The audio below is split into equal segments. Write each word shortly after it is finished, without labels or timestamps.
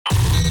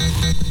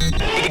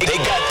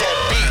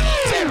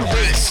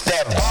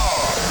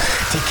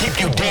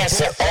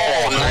dancing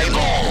all night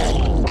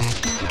long.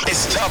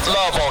 It's Tough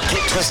Love on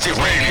Get Twisted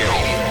Radio.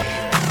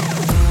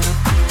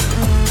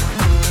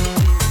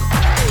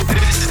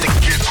 This is the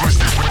Get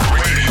Twisted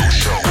Radio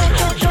Show.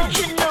 Don't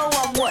you know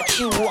I'm what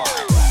you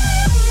want?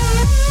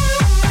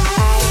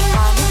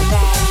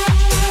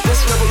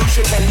 This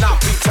revolution cannot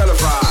be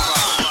televised.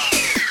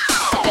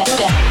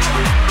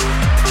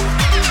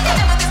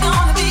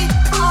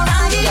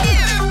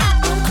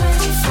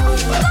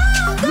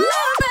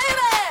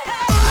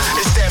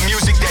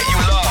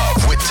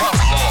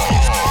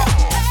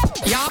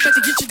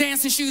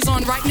 Shoes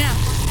on right now.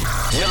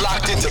 You're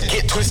locked into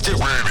Get Twisted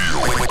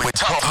Radio with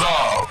Tough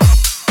Love.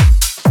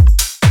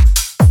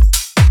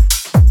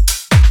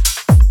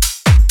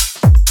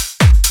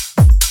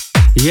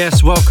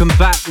 Yes, welcome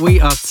back.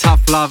 We are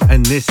Tough Love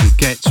and this is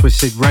Get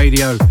Twisted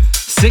Radio.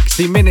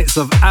 60 minutes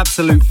of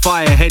absolute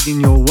fire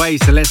heading your way,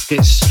 so let's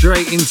get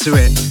straight into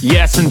it.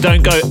 Yes, and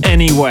don't go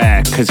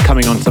anywhere, because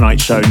coming on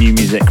tonight's show, new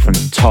music from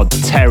Todd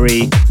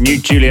Terry, new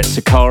Juliet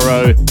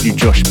Socorro, new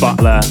Josh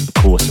Butler, of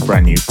course a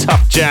brand new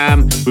Tough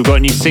Jam. We've got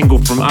a new single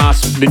from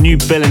us, the new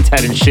Bill and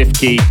Ted and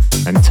Shifky,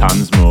 and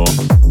tons more.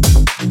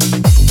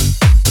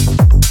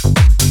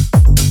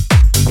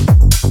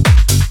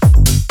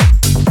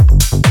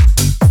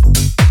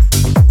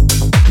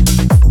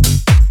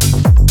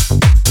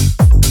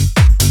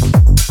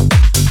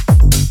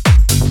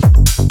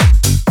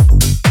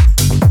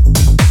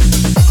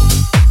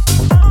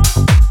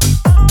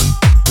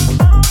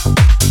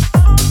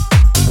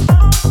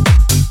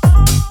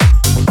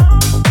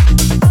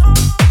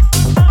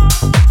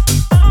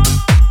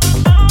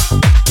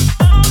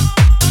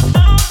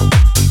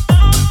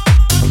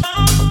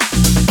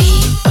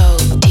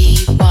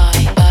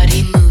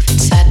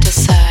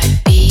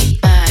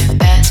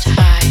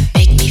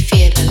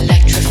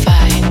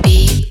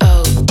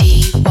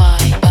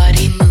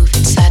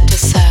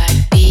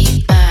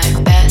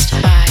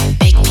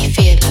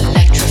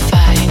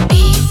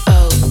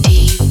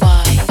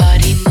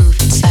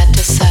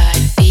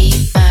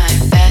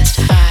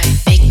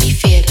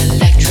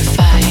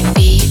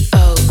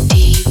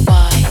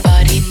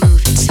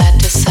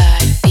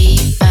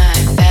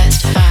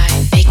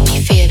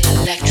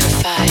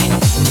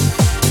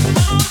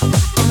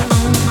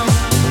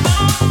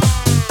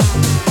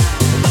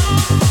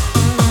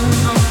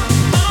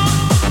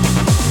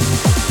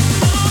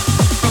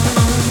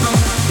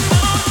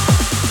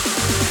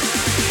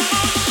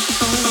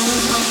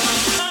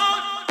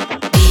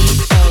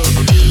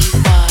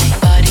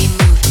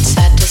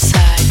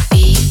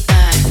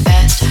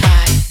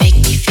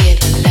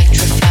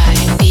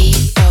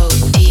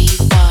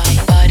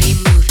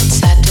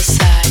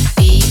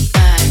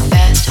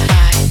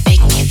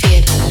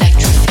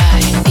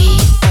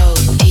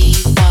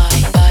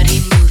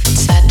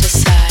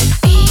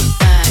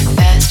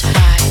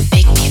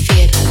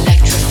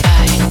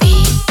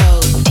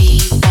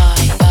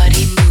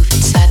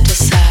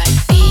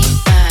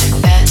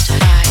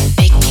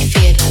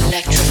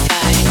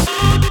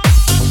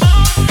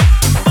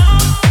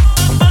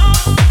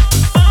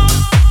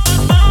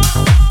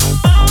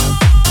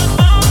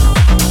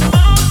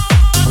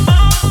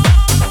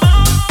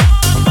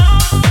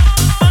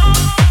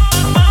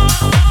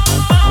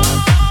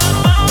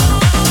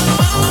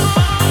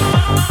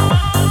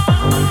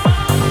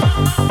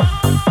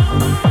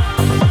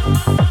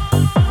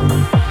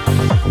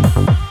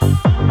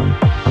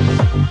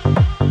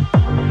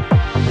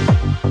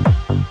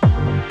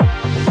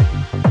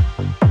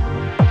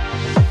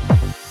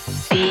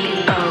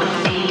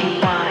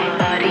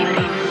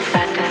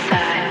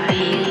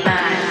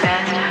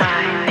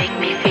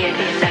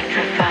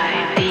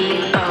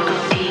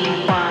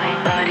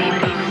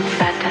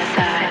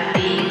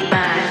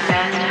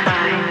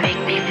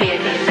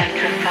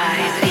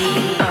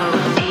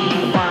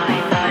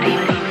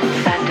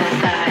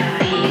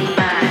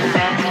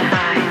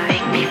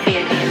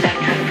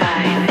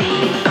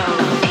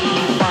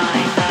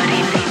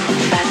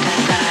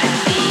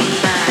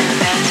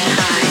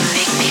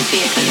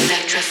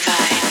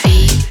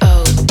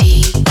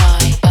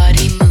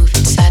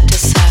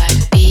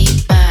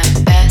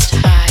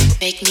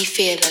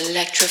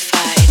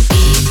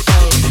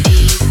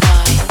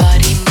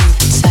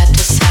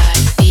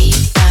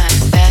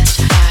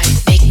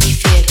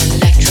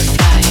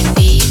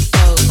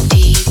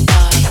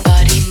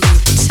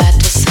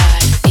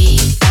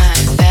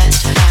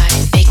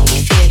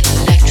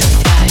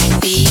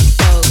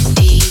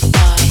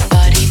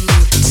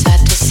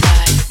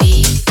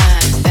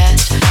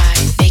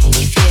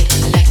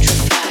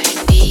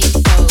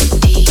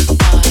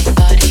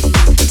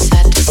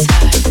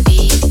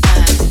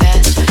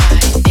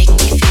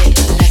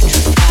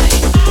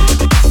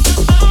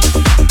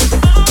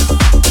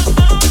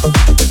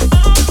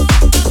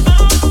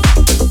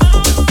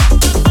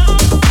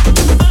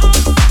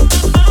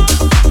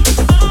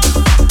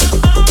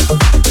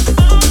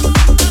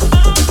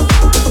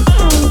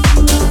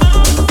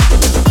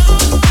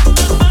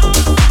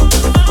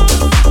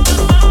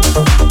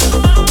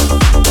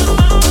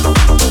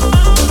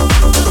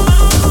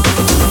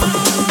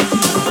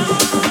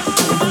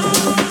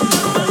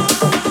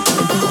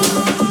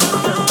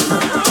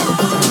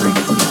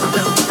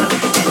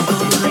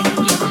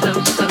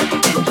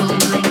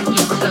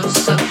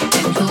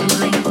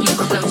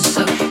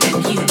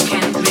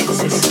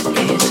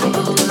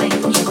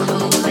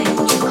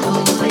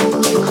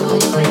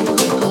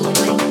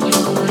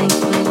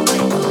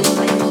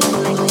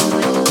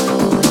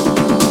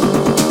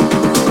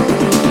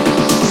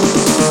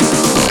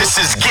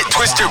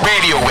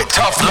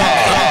 Tough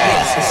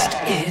love. Resist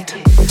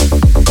it.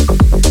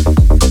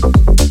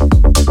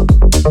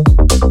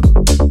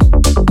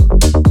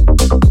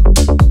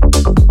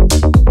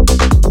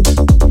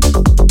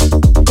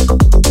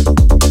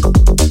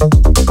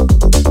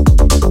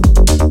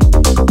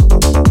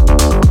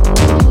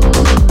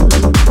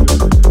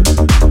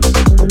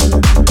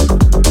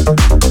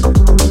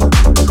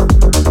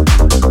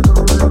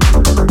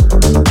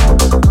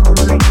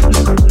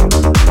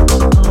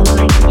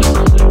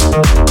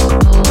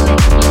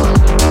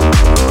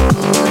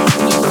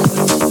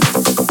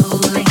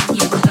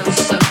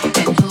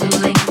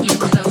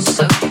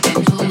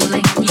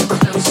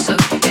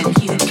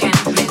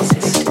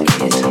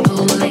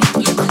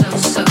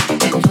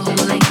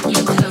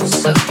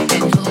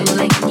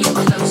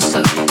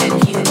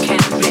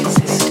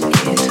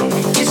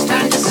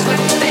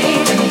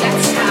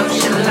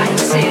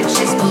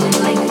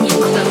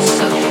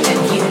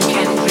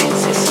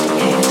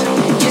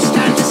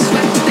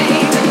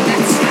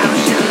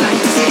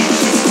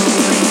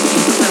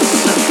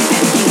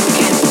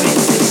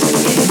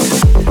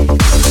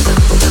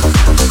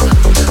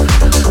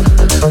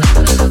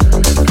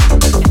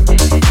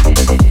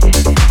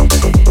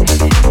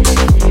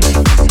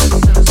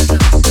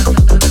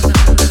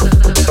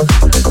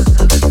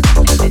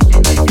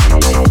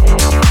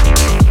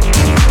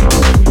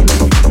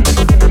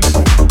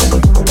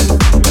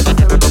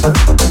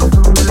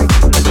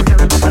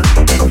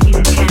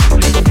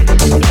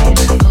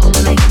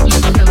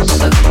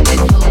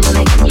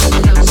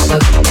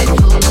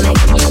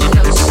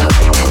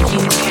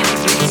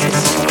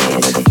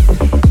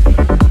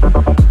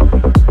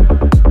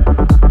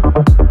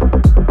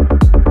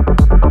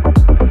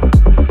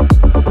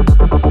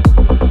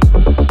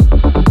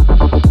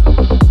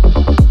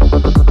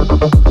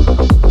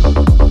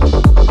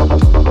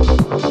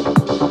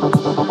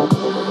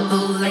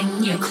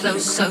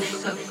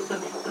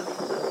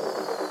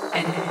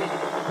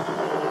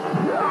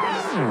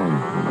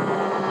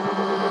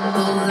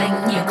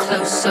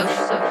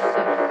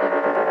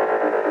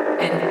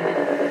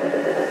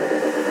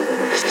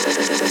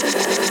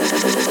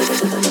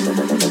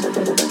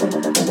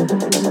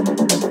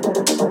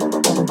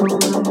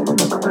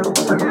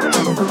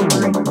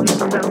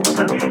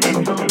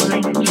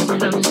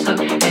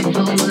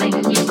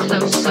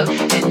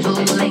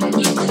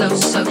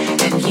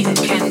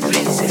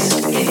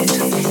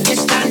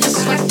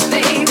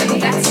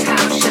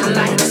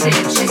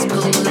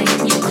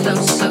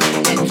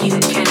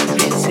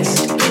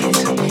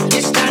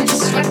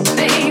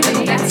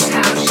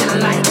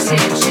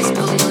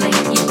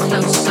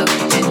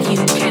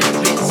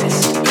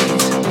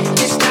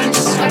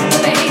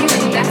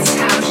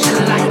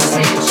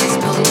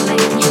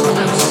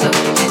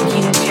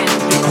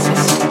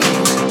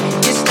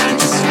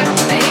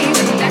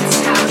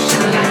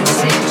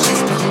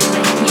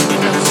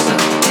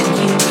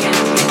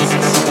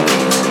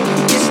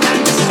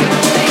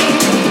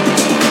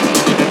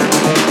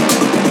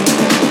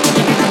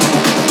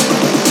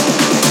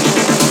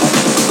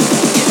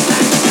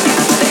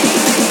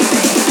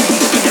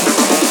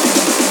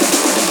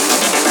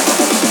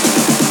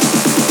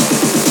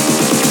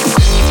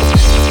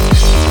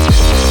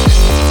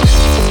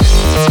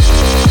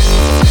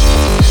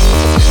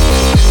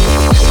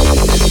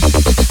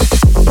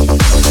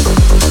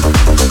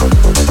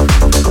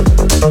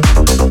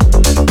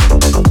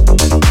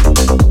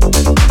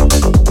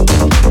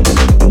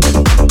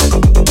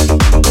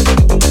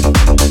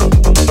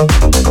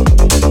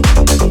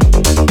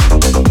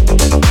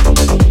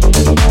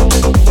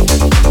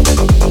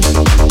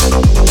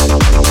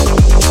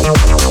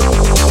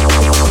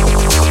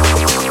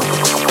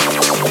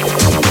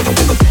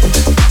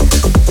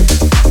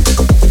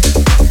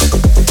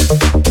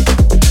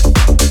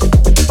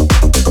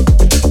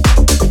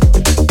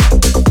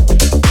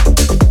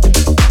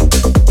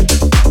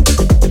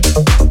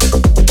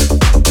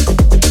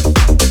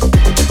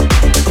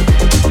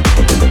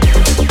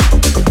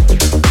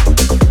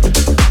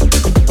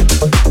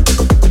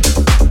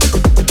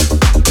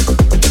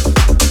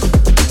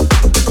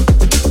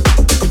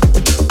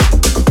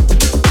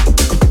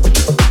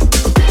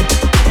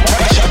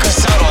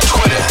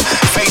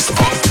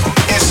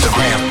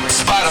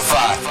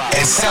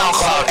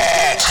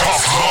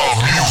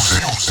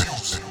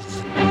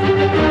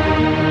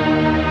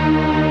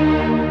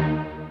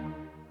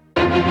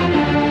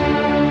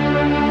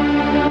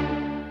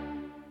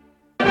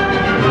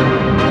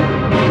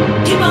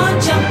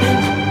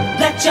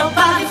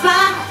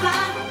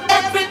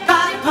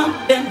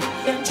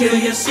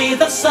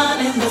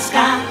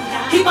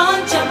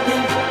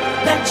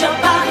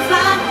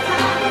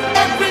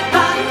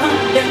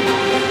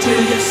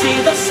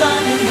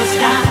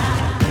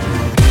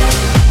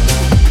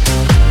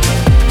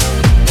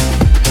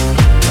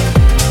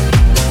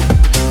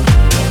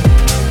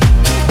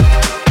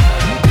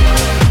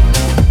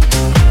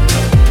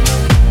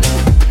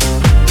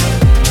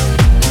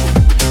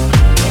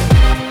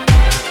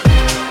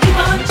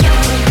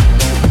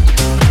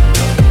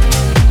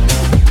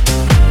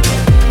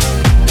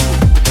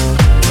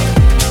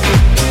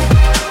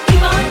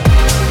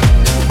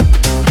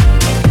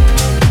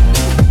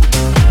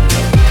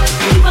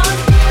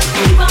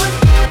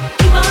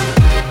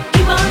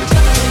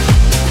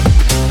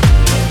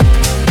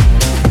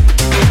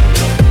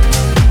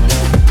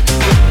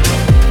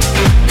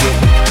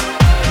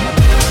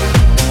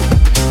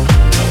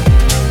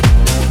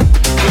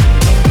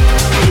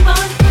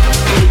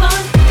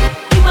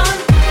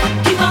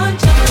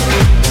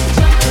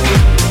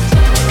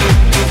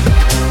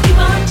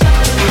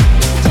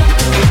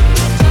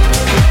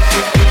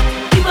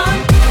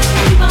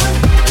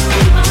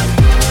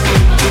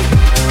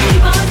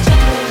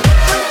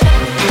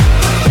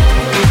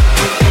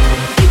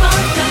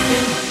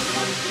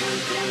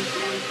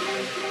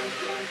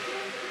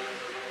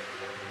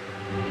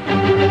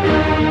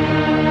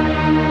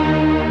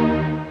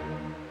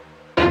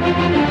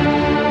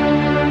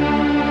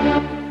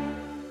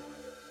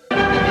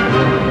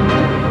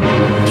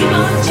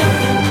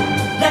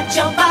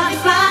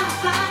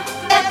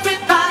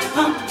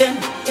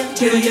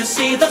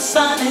 see the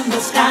sun in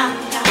the sky.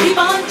 Keep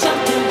on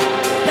jumping,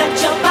 let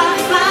your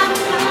body fly.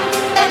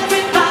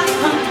 Everybody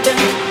pumping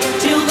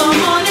till the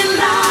morning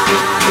light.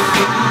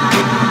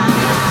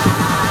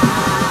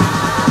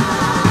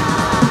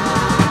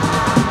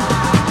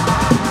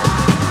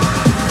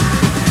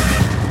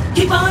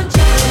 Keep on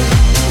jumping.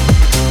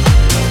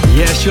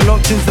 Yes, you're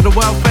locked into the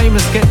world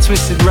famous Get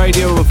Twisted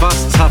Radio with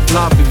us, Tough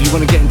Love. If you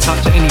want to get in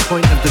touch at any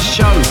point of the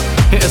show,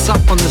 hit us up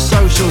on the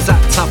socials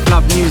at Tough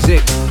Love Music.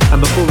 And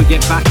before we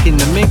get back in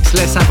the mix,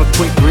 let's have a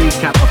quick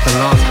recap of the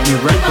last few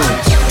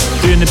records.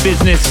 Doing the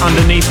business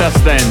underneath us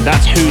then,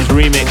 that's Who's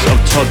remix of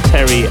Todd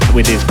Terry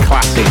with his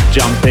classic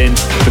Jump In.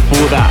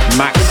 Before that,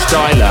 Max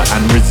Styler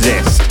and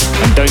Resist.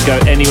 And don't go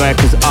anywhere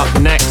because up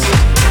next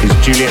is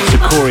Juliet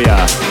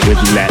Sikoria with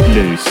Let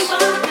Loose.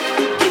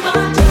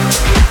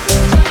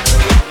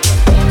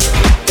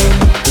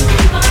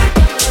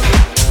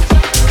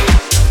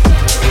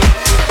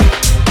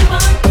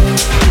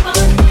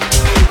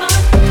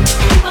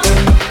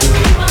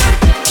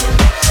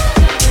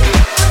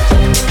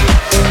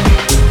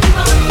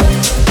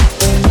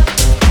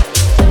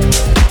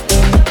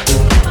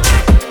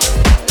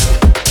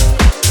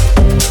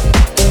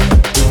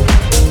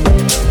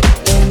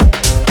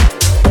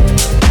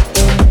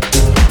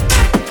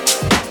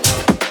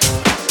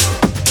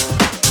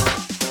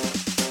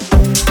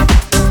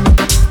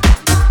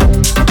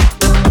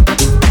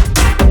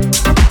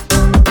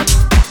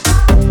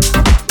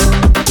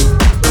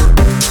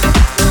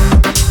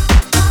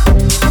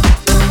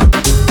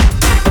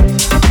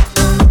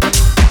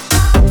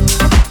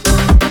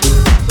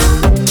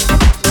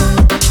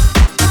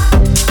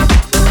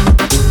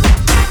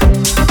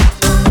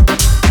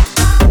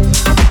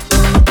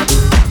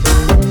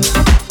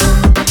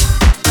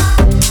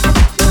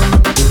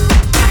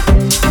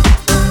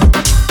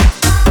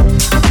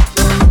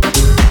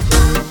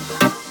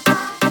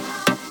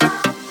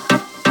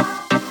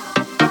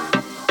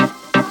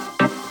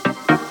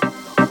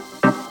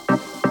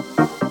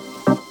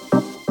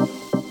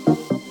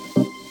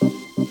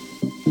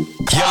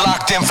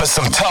 In for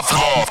some tough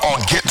love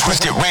on Get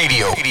Twisted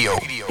Radio.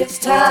 It's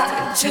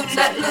time to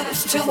let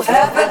loose, to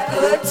have a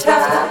good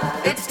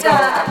time. It's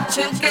time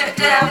to get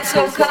down,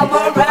 so come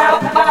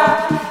around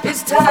mine.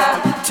 It's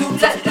time to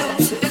let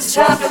loose, it's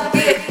time to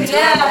get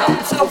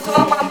down, so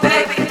come on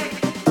baby,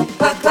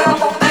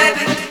 come on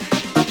baby.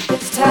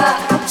 It's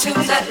time to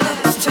let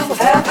loose, to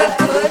have a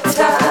good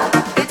time.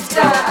 It's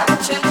time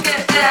to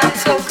get down,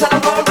 so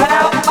come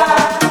around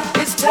mine.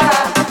 It's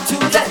time to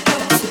let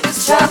loose,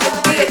 it's time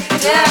to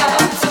get down.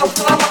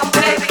 Come on,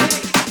 baby.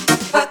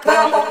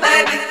 Come on,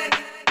 baby.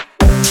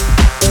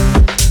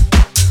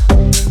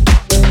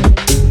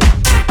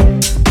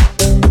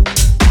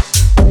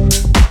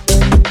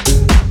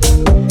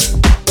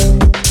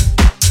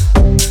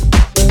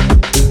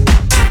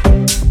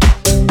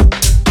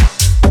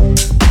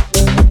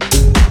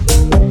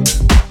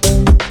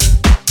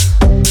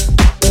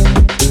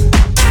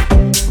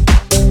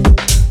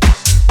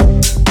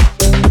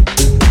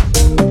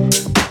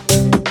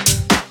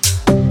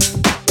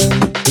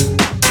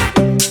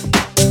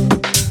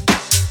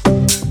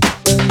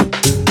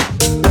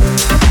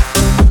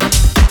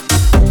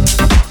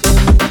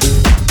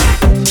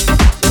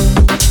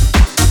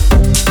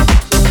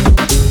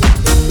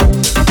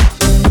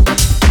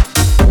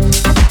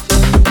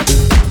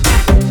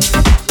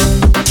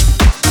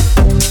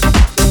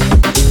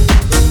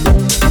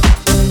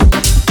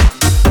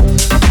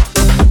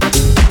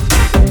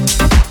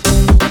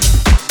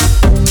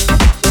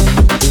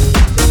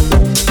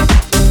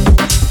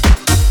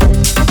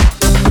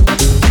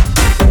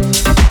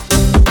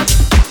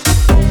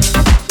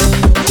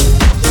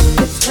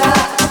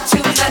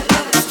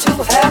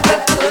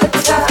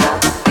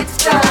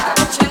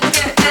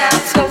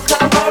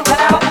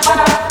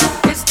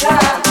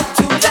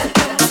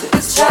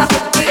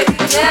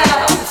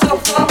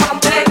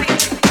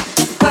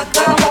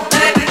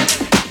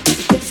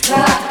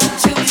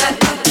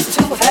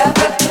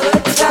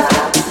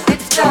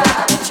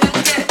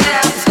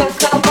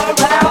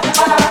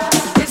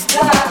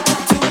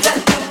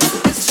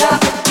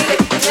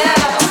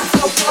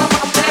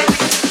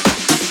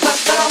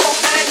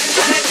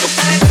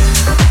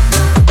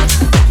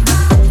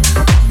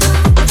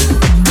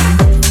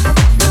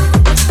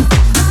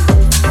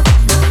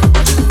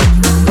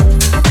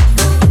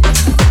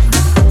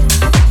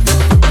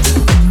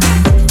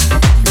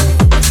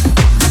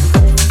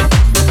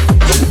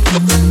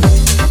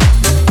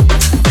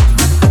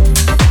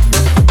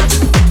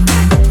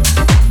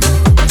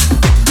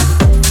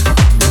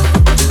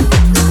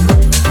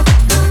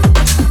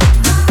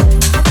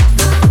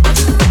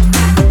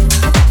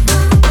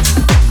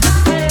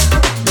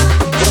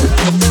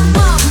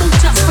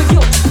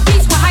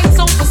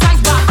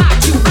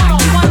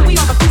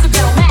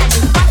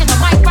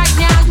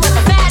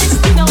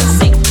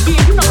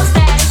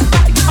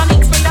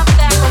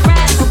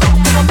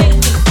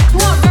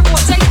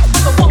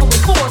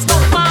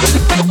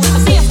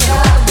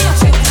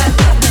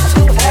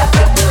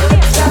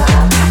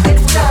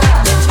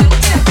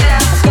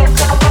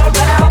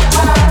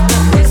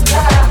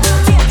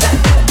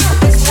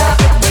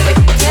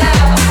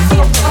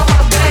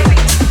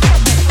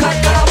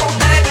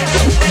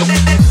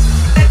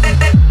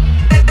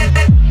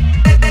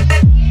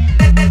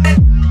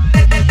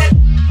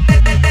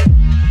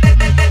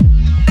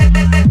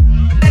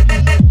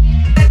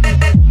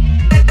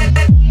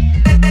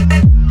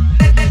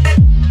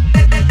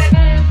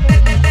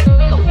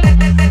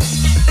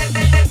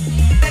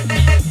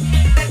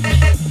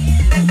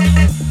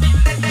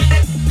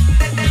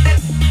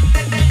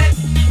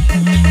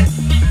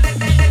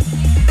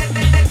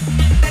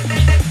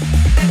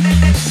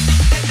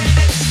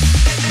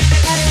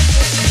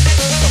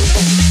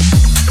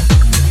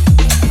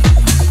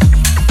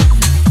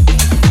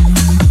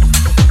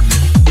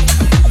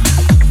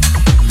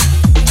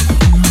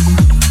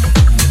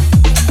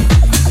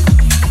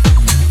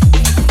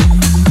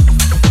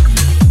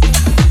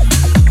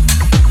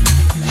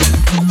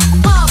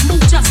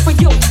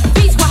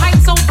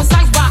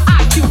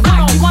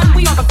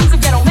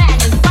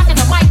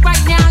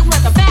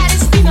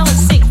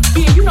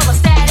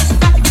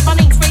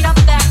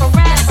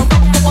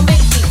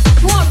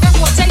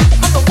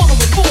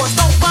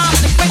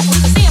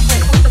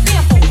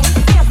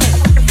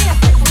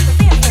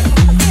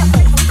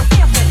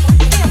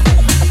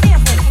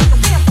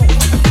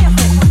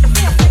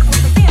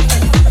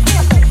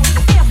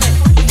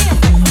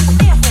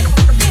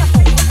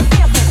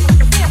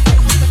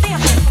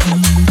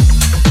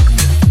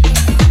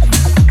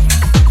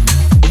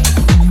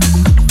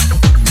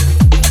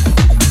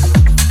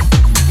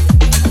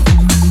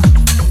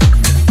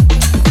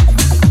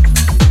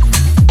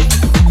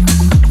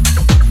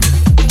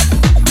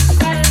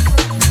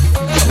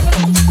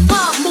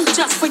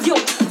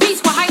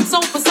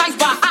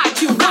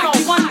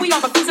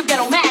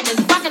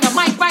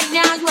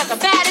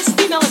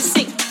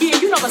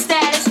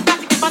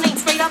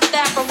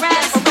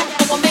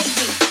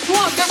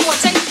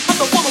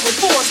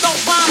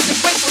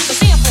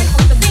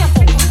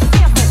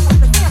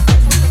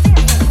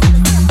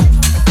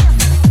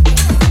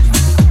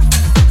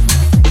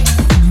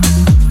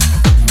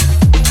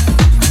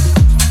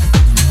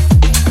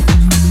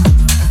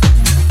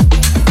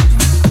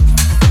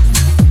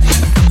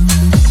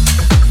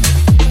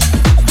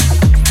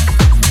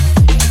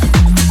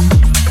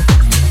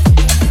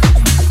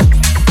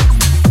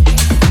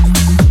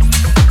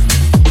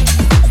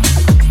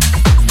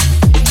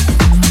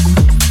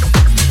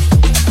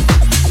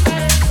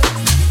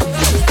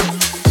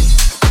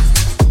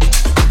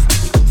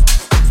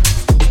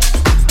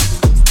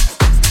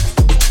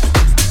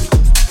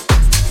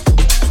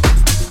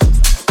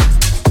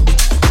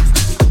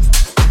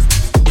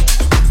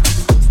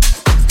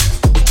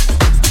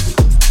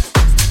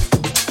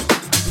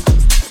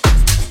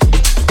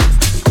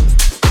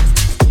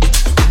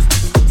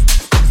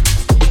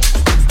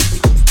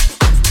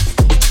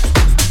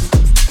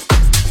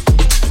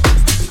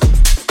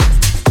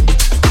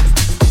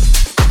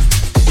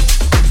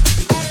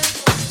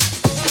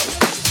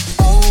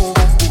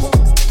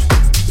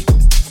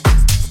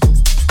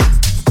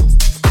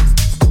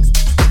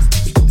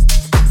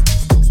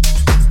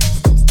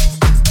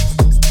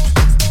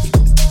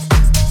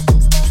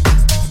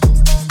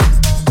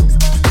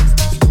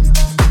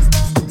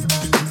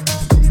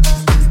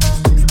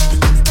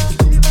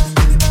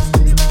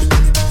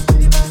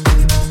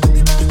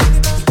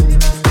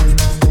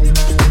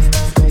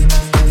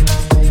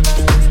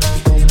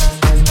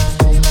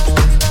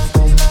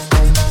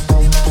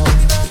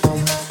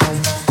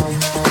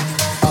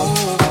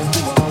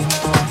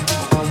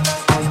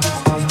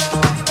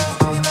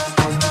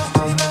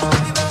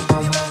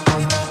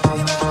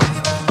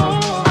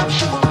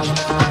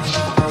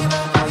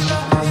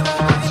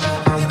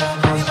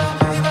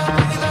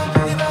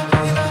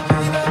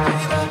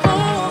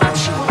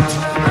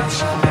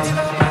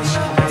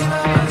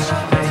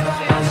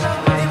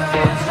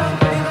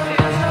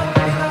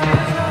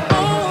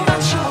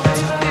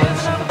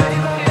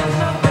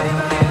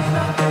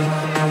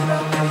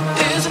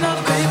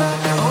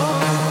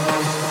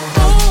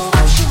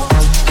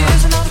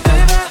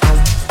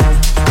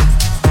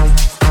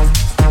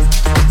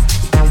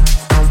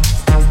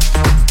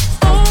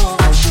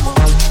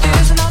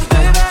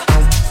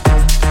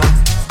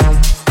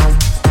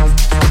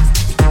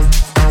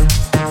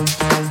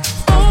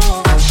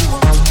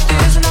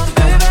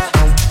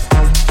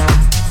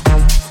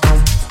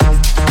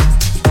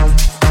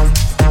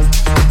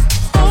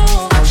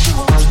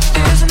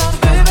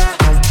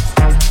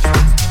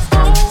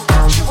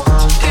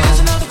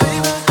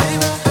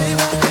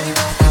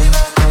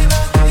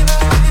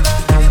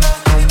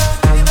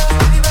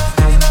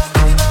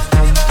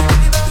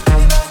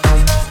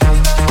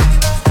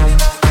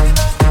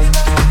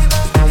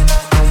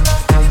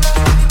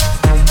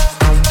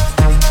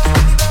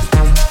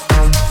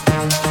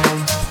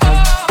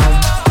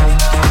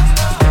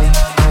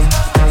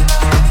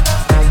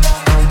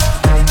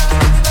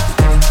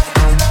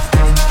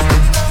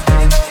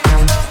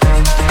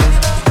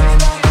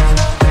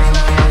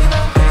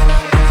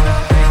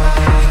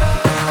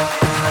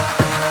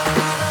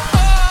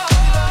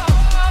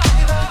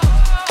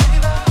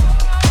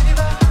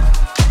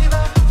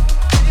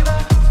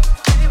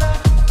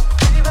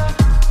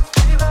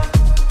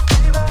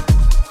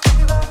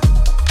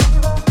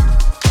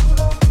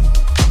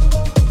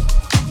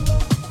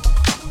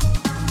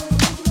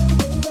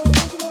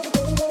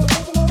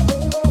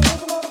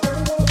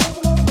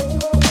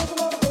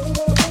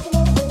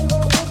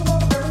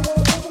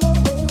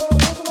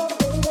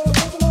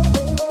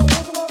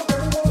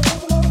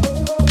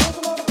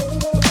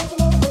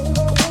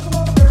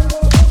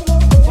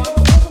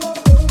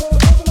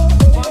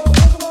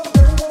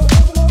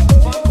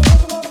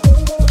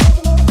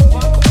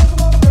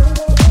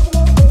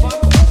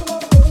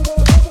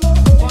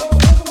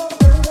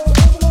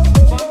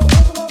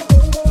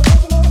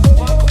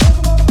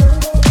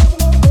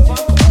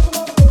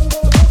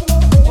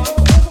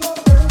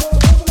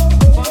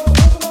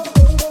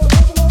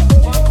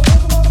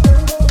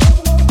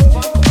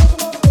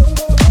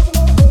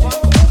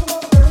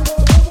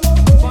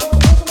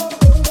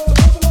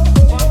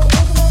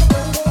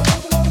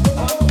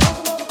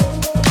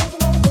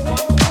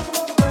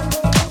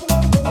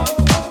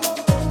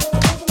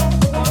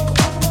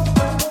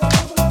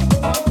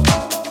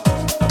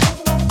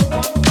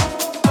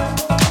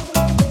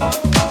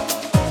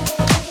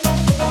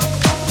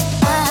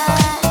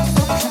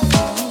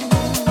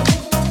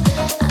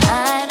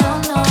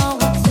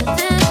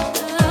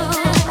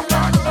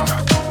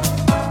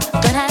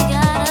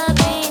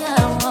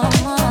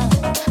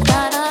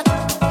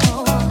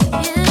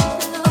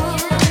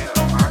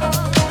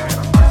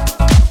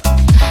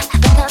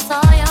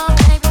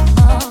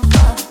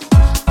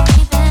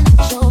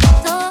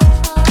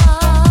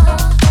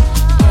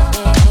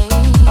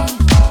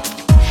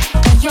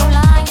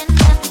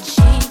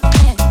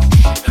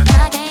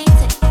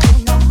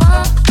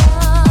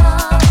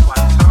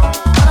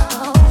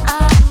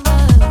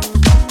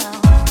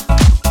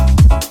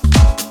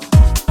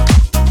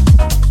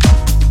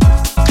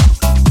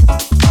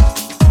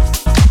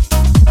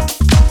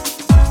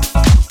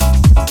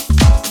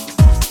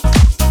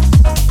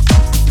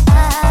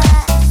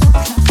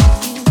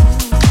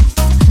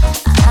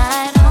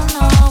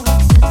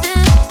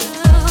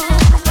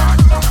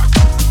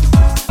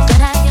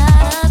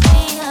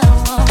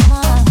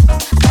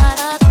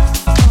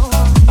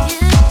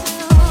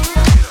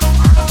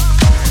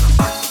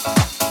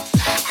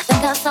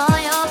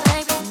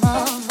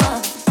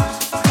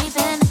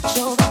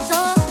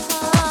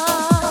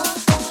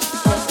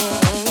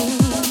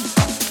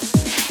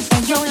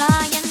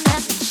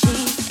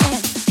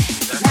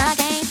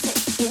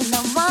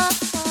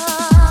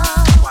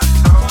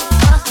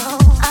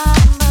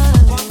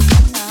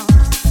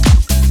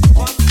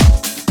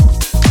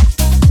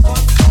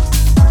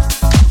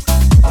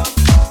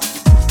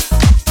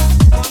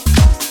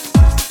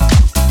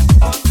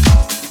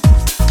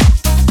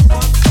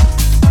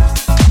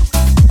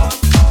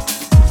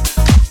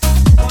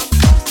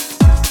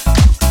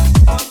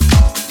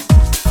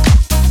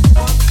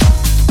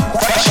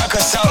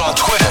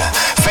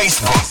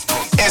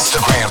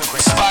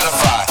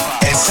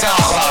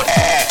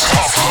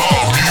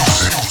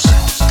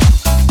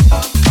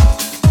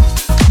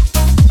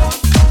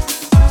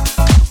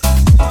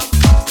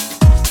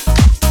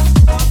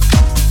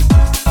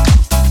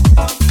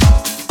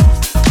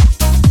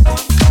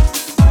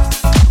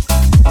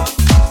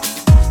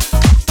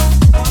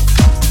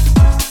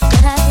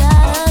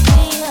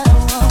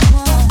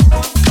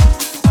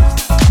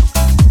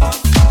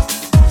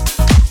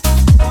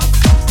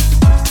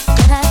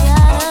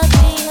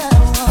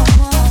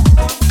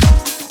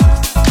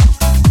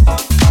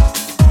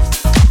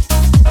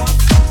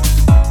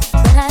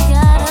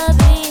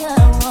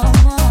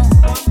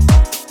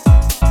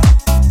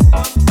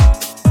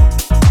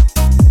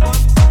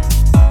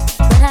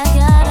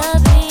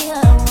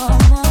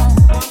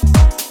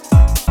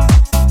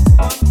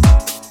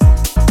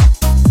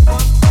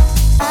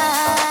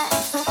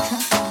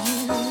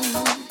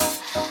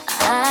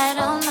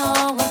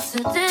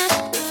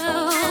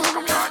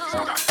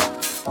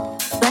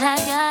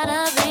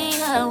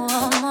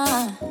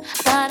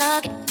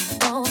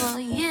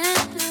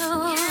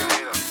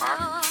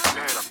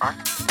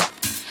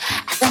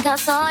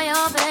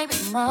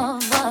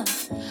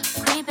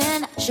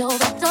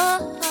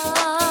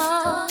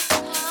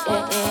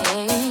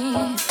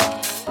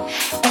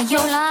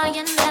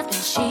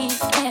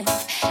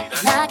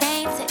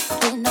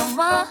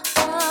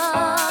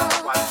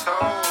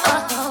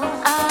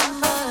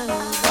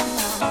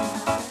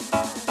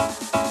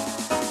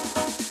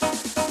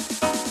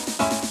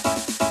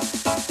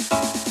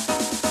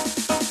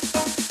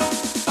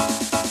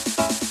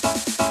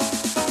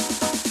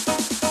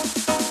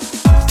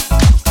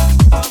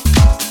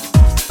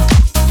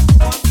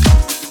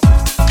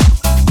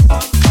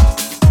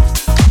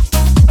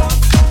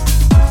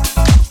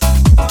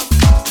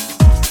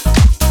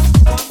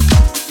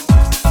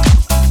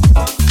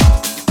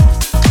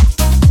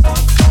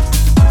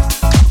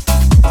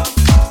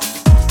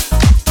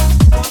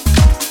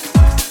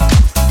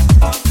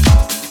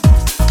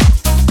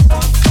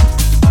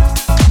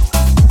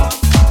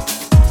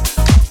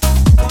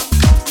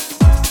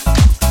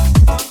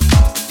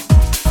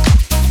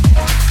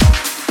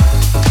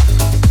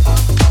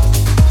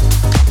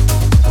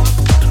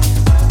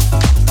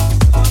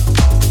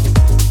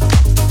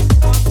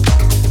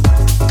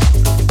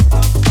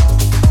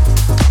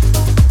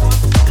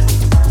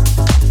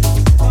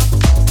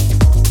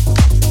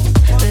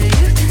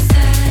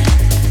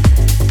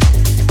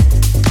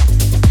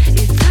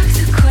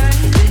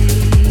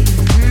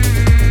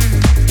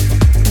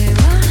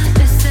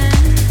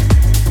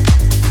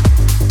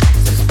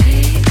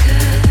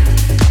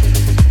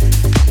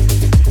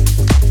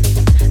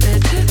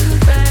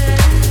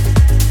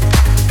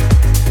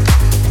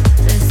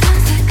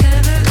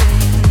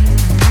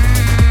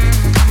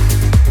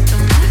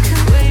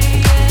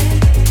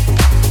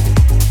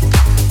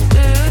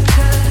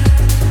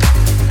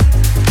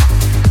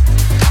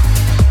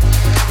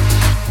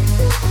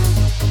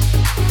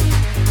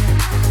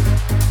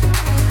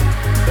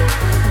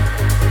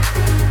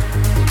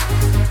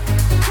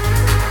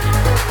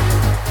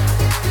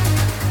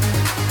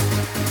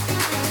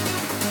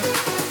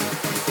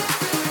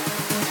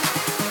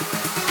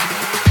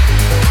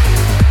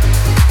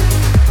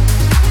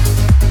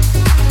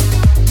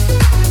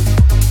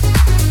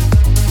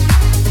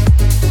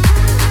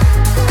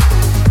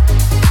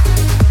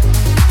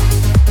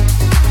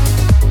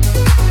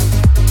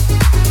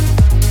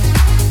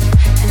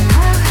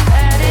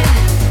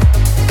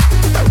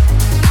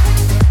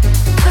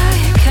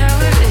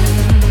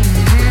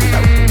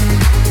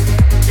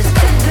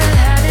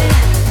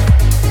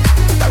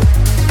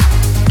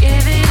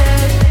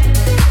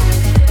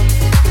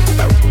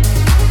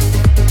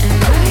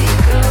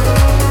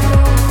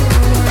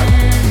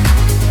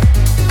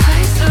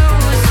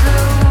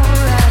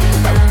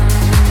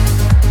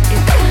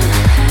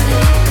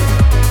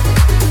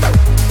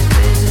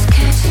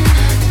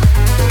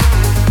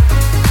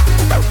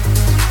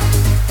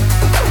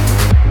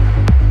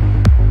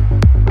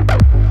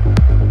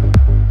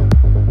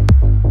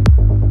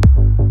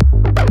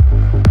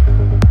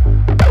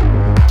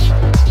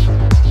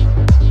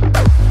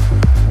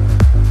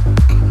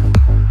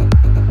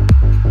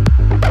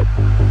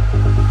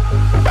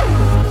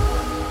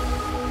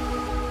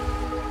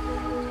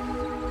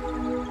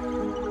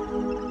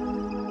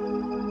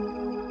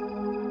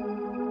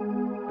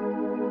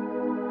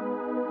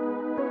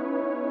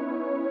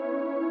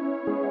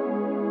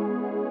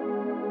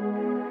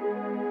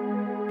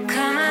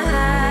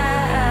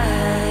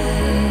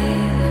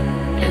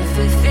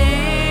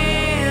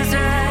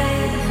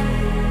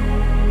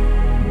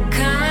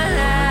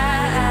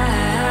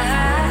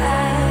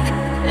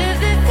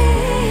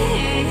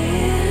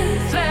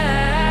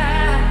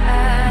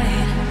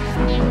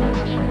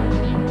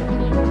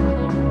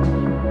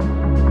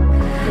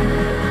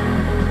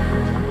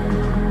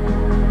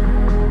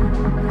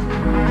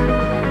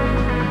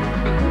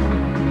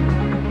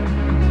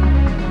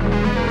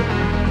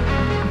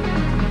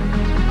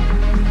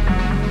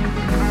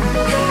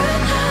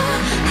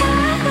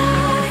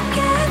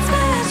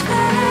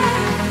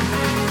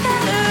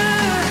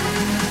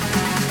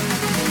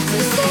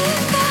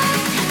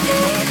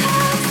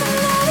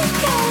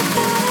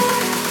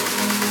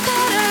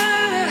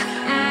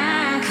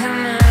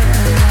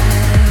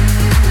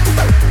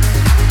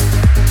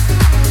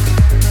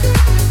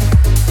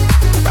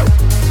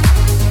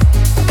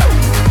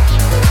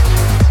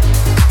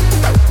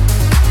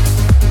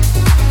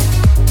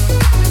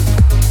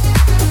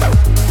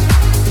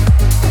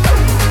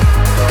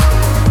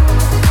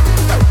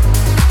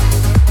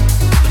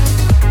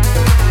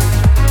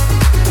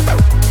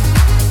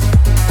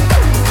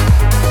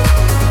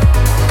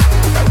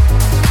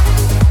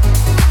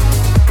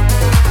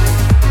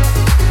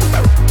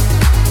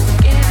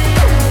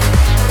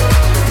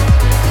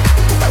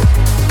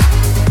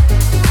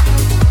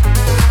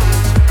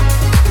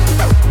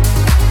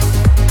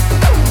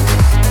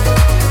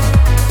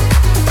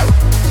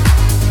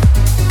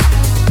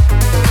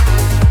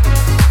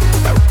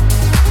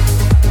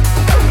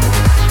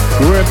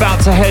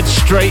 About to head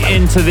straight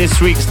into this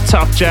week's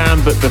Tough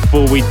Jam, but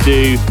before we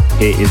do,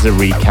 here is a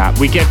recap.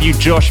 We gave you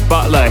Josh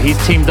Butler. He's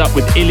teamed up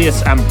with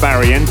Ilias and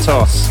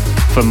Barrientos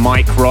for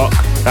Mike Rock.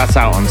 That's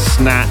out on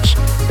Snatch.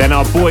 Then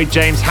our boy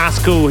James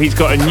Haskell, he's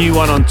got a new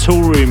one on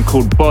Toolroom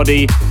called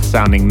Body,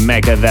 sounding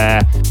mega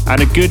there.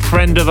 And a good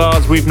friend of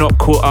ours we've not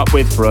caught up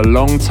with for a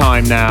long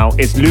time now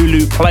is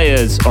Lulu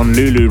Players on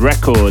Lulu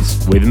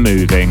Records with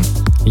Moving.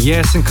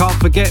 Yes, and can't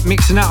forget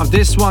mixing out of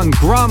this one,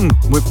 Grum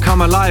with Come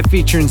Alive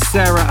featuring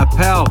Sarah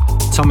Appel,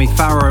 Tommy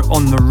Farrow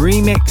on the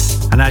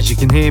remix. And as you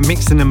can hear,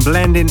 mixing and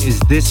blending is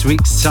this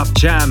week's Tough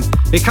Jam.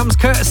 It comes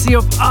courtesy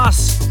of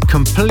us,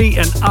 complete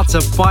and utter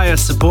fire,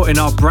 supporting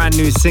our brand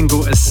new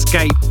single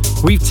Escape.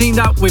 We've teamed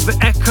up with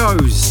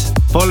Echoes,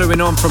 following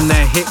on from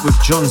their hit with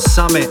John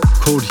Summit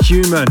called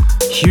Human.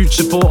 Huge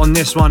support on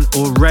this one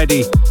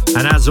already.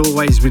 And as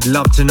always, we'd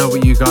love to know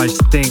what you guys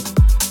think.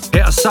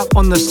 Hit us up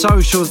on the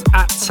socials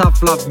at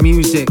Tough Love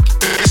Music.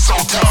 It's so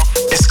tough,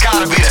 it's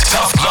gotta be the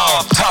Tough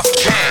Love, Tough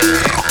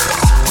Jam.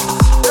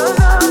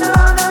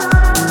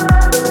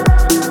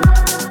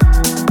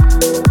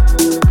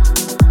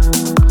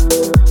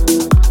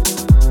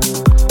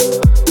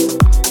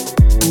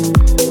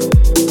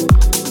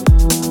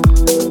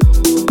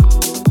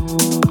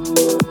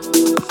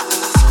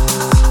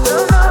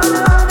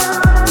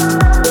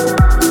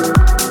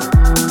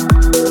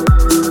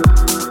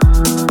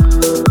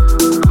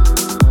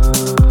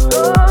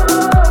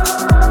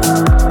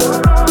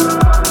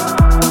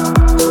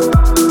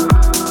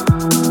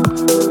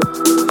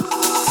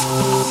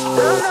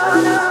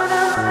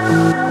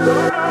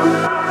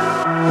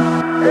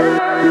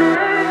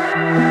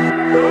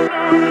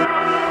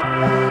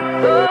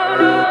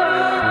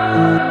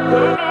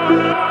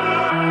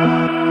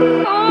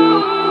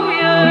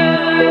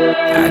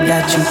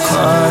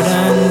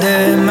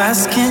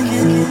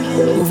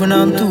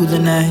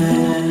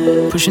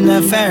 Pushing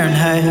that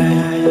Fahrenheit,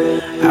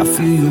 I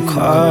feel you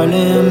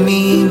calling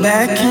me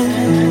back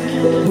in.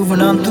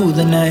 Moving on through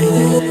the night,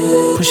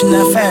 pushing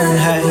that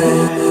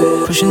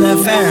Fahrenheit, pushing that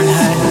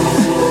Fahrenheit.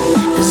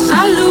 As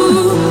I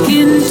look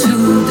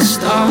into the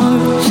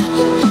stars,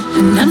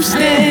 and I'm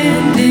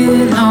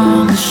standing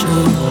on the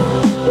shore.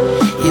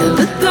 Yeah,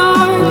 the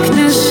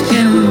darkness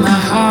in my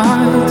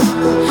heart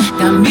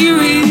got me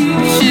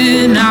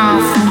reaching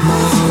out for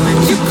more.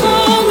 And you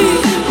call me,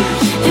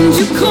 and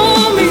you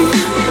call me,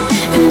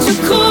 and you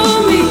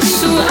call me,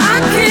 so I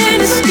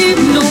can't escape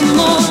no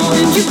more.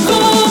 And you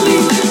call me,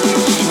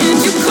 and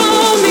you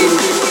call me,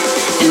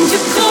 and you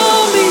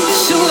call me,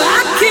 so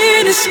I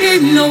can't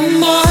escape no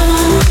more.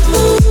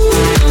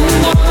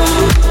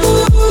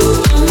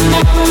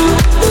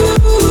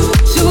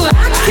 So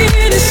I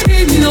can't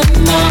escape no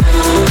more.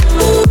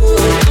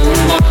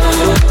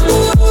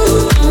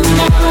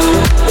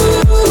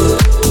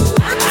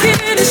 I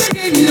can't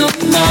escape no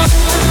more.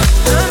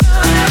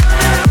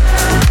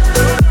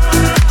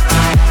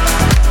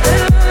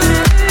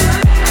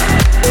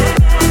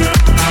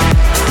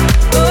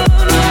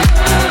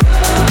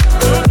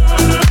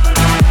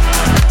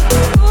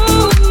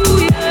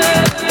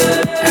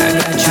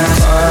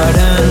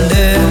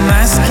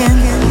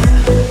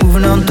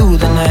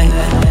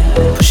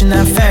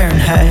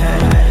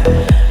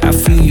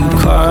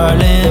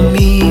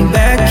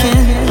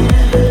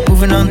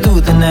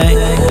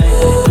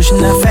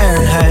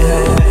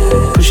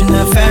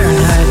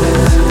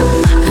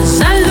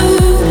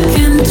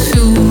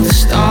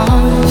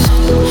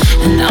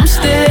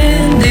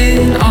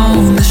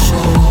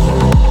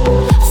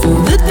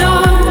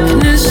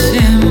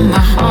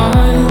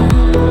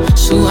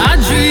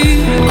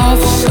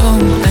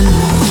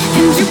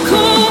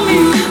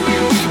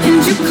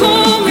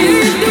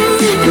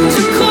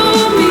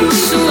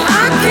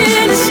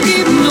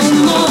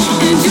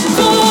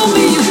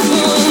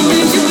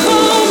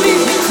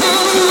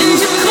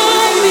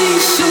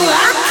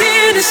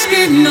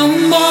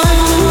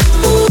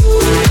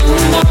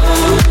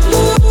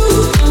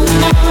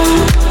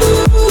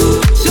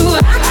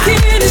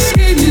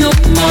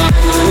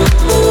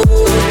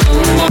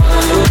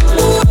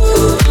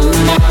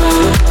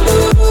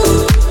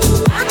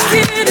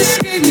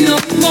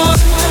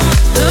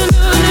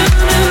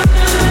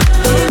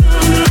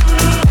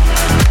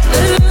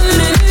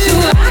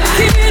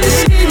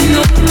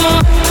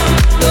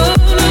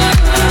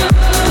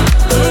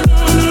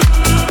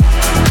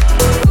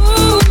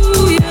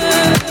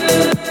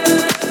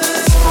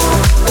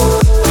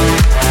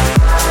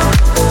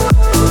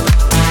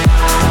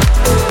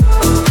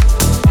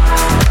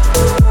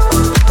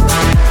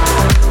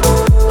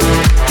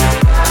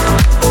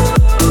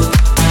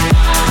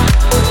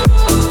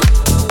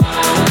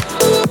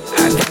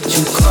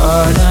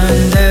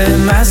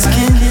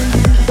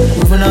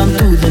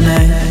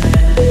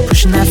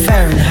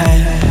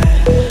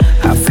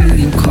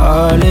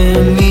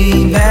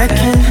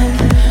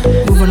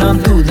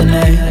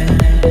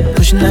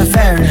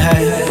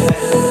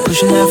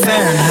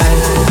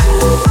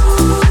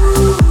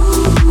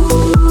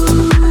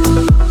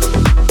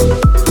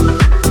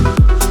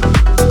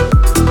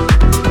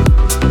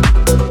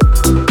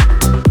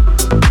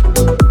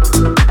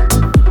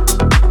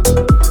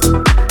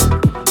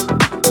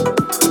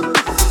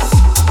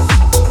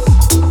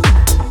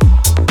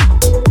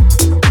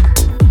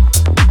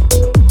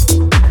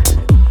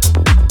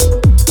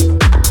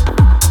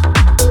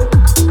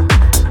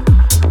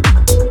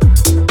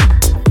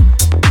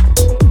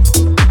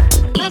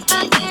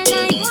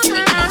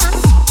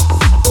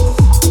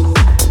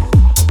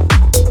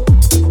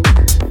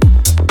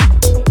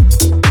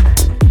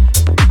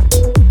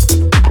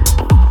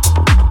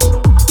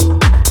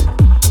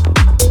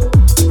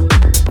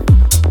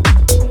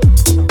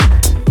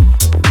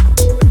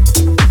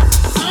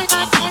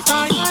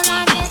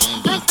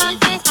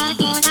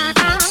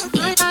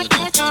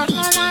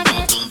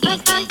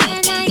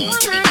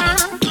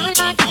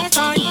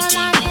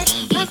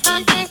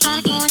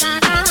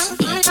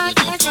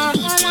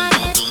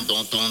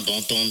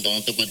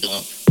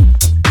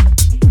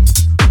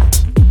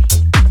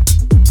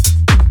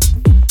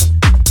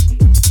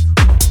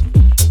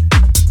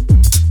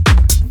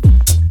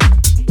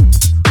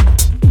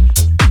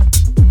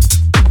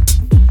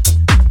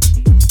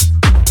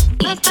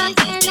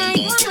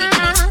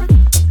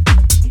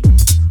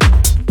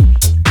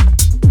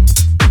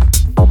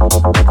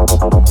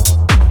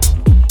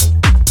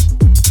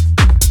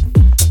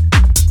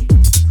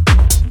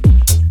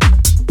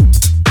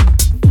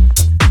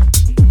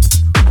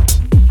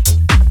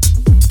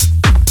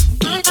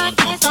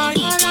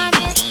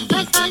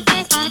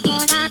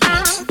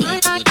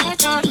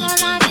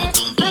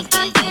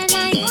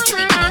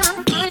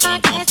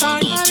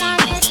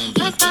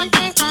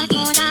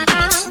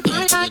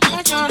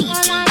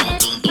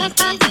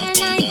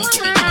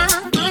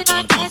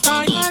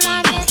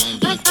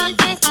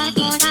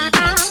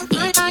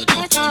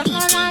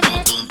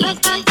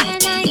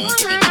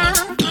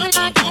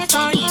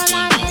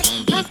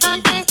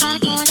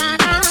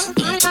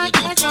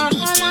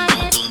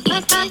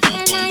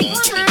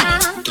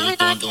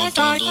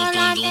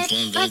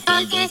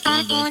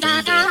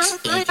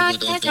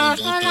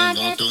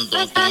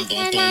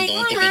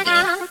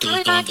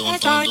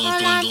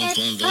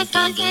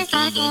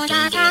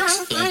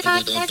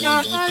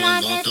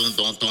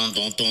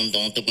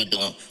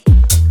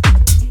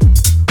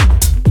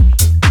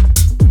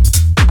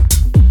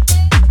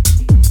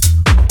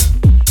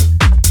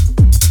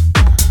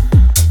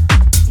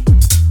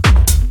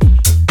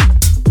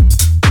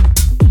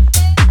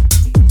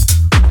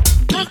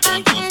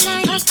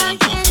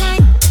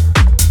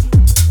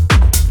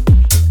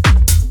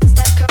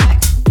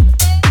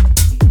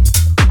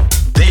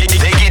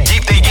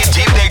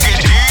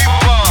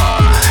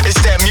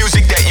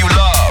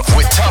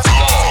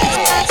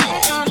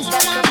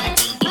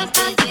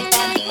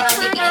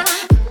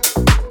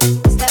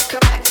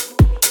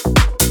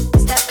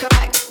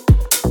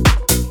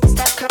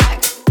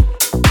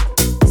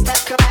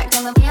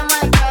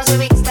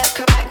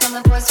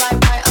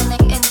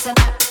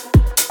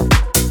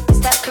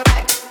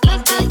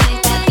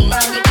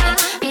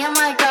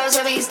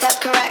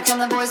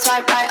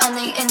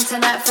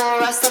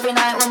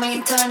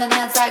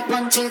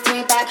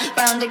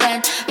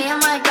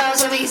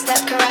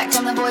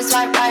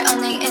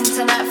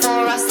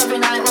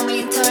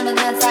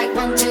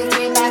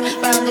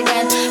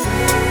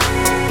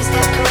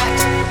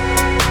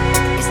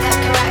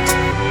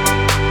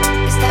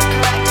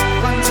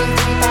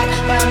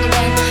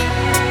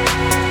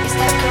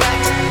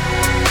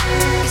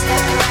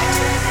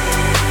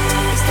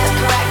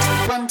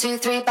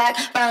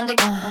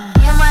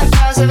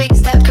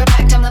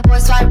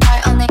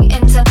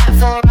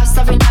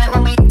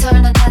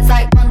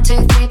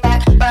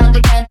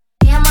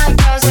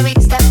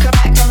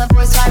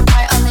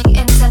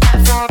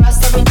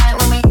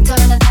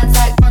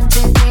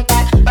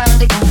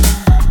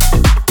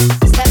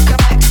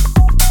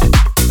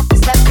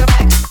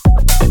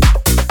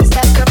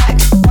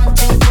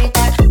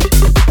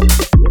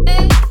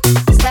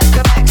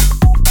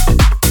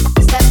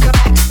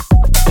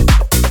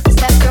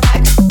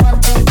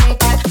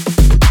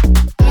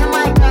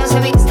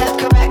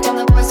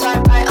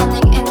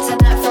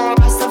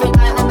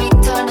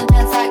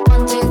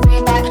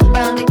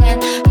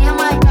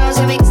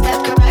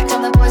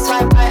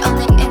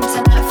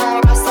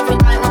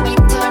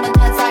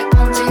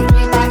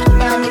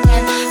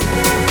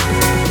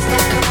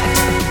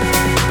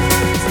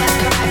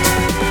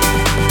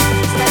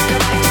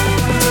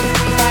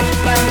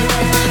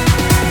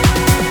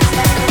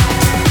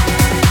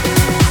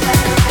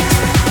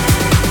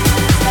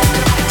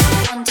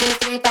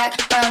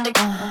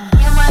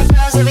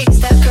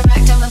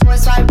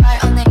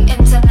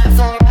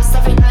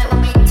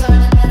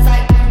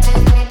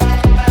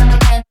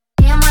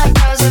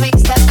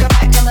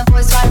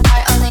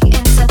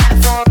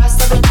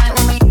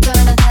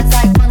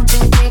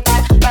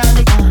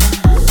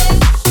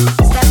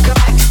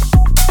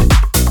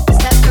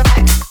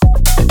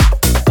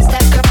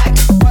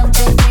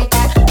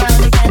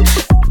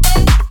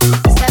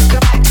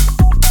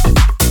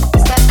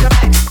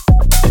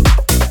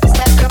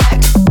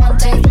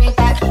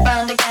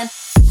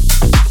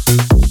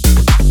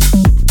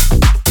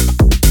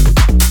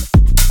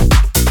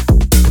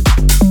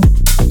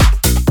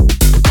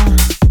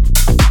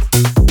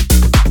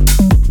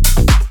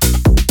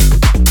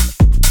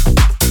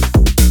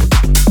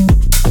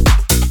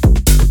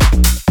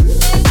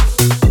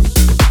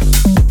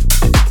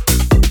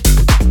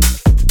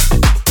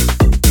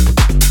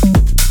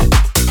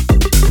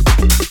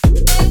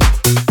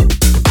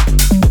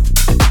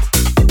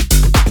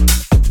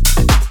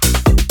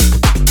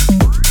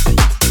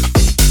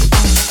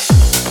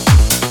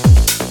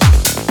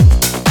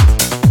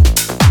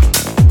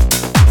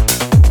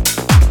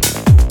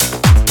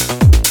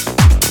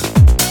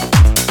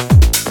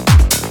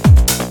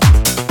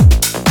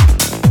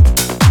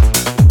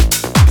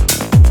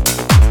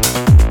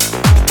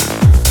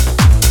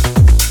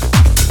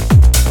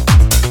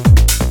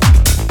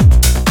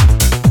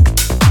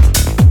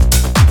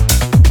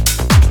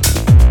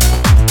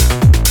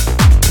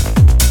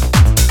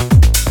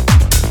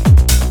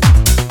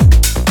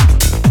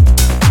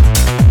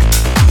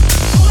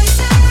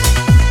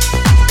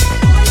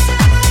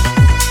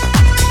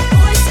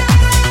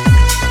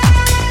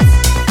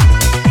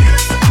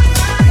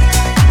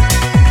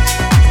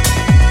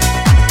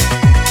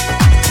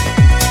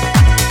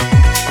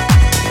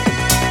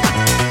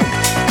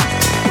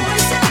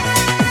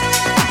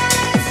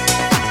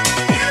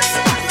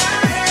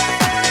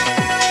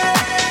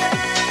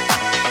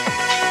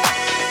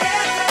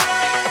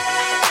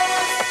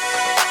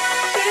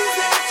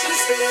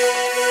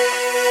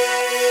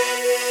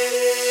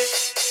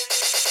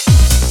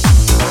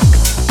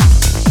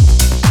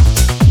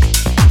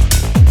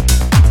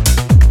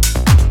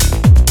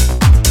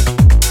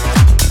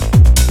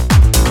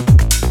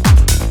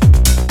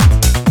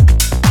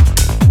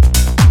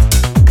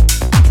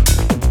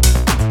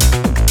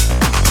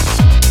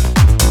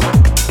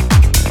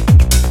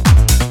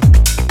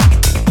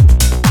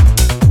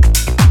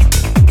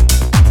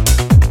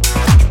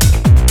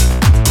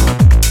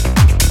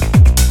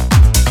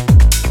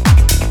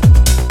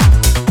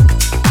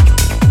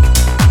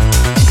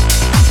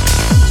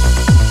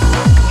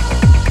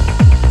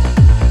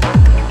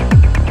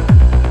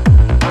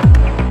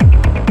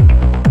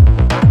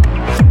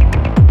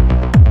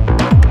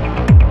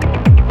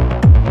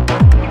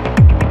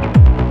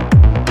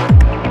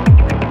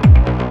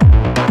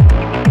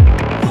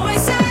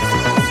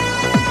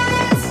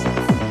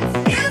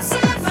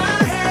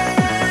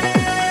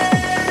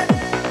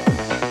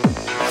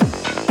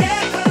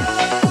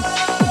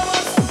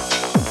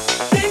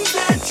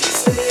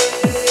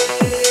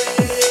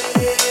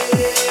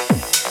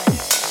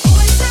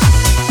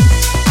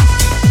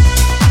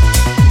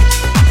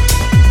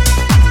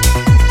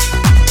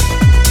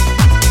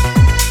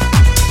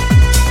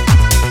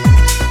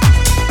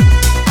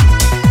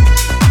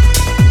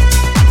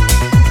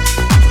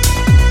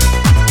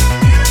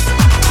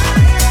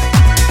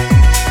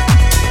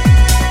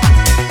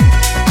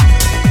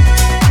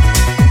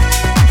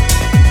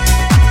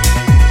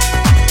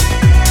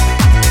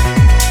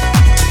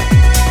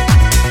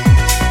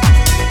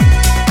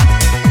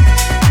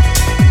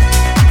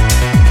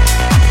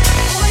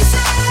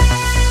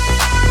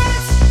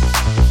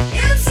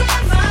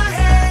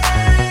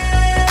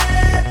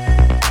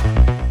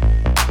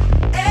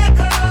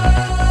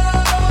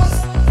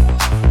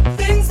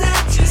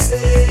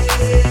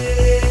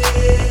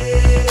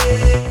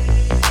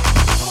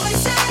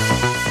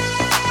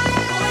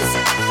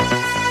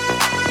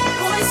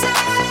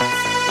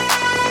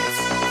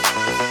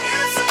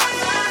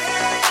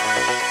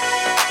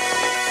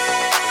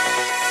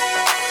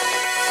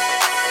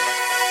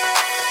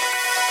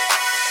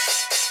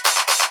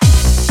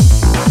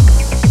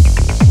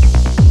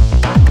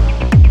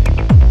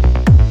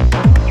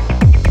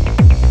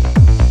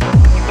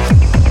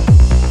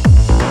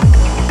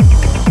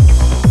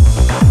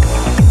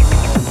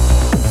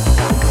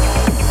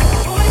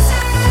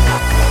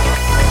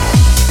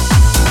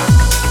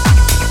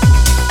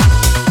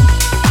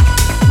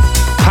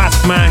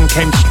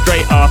 came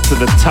straight after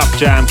the Tough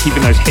Jam,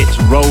 keeping those hits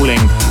rolling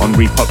on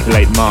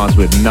Repopulate Mars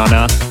with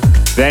Nunna.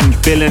 Then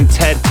Bill and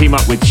Ted team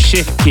up with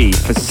Shift Key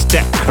for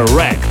Step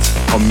Correct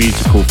on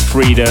Musical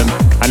Freedom.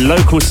 And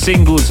local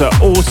singles are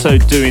also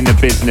doing the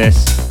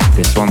business.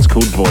 This one's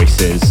called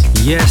Voices.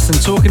 Yes, and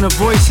talking of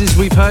voices,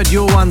 we've heard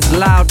your ones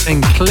loud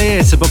and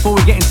clear. So before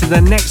we get into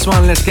the next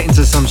one, let's get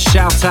into some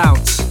shout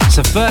outs.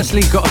 So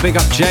firstly, got to big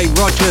up Jay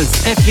Rogers,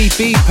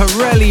 FEB,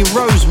 Pirelli,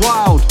 Rose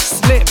Wild,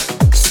 Slip,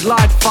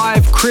 Slide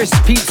 5, Chris,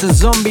 Pizza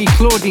Zombie,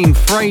 Claudine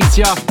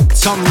Frazier,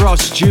 Tom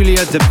Ross,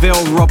 Julia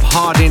DeVille, Rob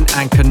Harding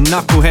and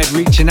Knucklehead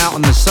reaching out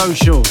on the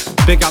socials.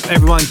 Big up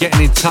everyone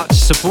getting in touch,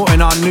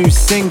 supporting our new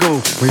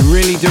single. We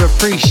really do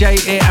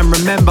appreciate it, and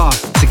remember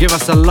to give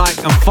us a like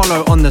and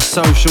follow on the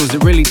socials.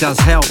 It really does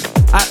help.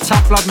 At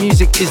Tough Love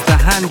Music is the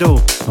handle,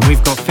 and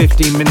we've got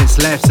 15 minutes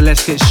left, so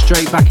let's get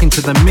straight back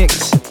into the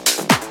mix.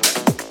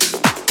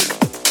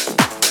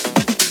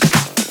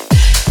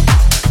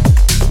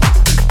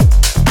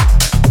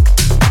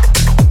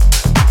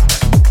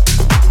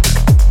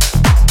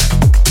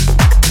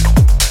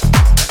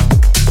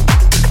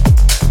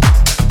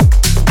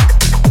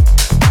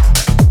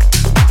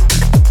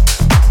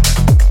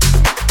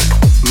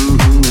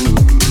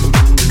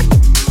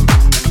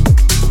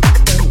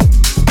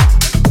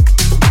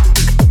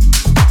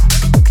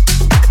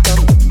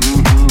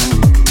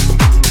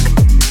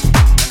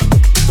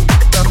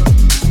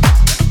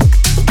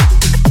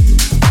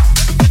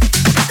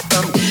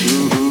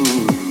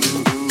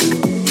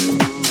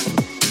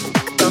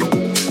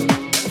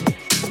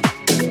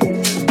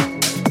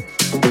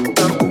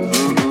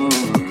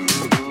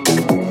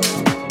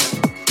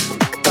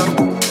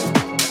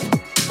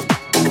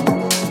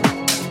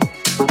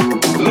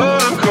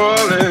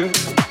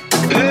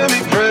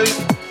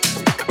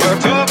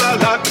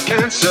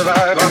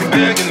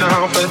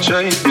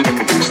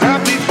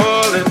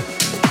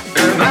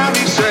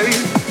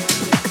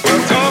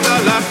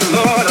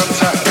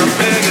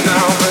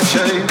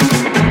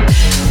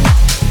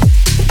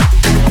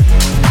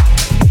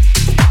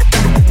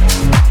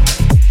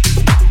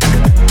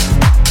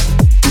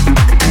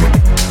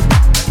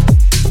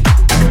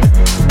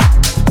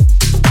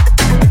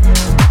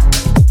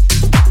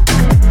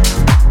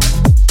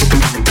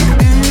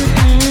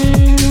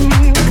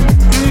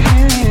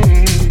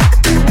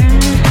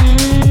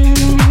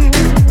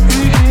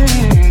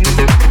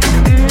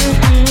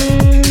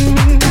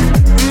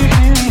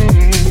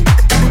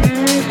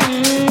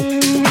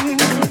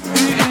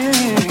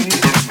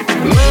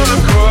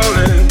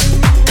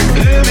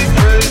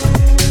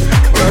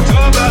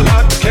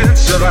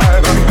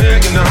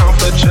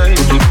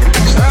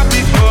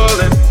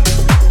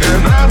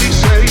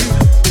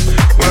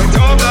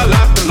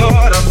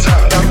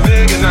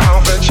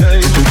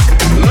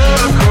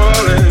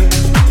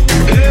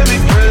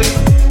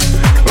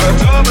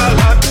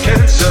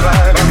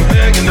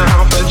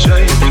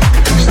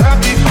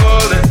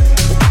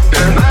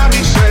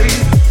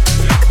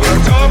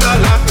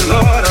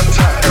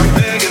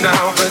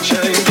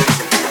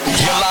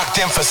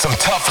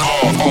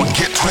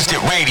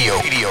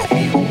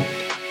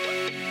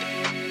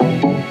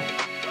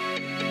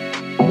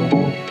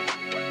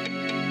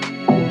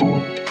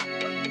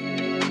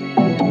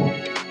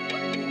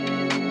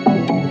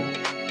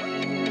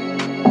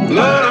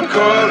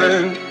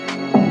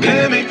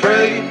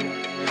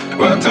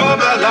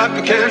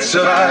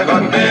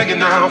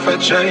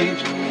 Change.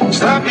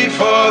 Stop me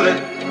falling,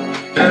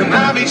 and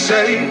I'll be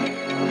saved.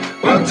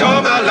 Worked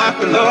all my life,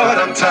 but Lord,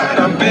 I'm tired.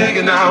 I'm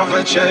begging now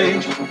for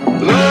change.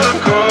 Lord, I'm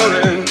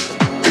calling,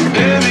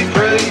 hear me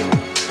pray.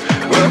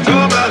 Worked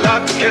all my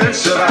life, but can't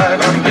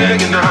survive. I'm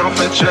begging now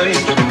for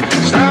change.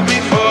 Stop me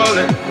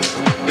falling,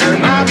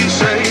 and I'll be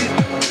saved.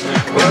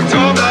 Worked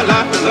all my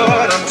life, but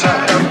Lord, I'm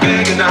tired. I'm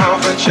begging now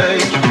for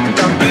change.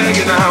 I'm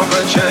begging now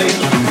for change.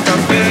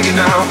 I'm begging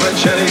now for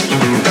change.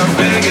 I'm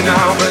begging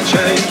now for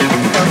change.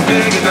 I'm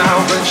begging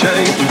now for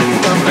change.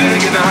 I'm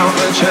begging now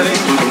for change.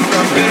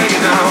 I'm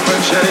begging now for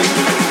change.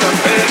 I'm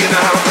begging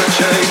now for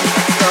change.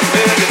 I'm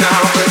begging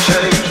now for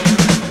change.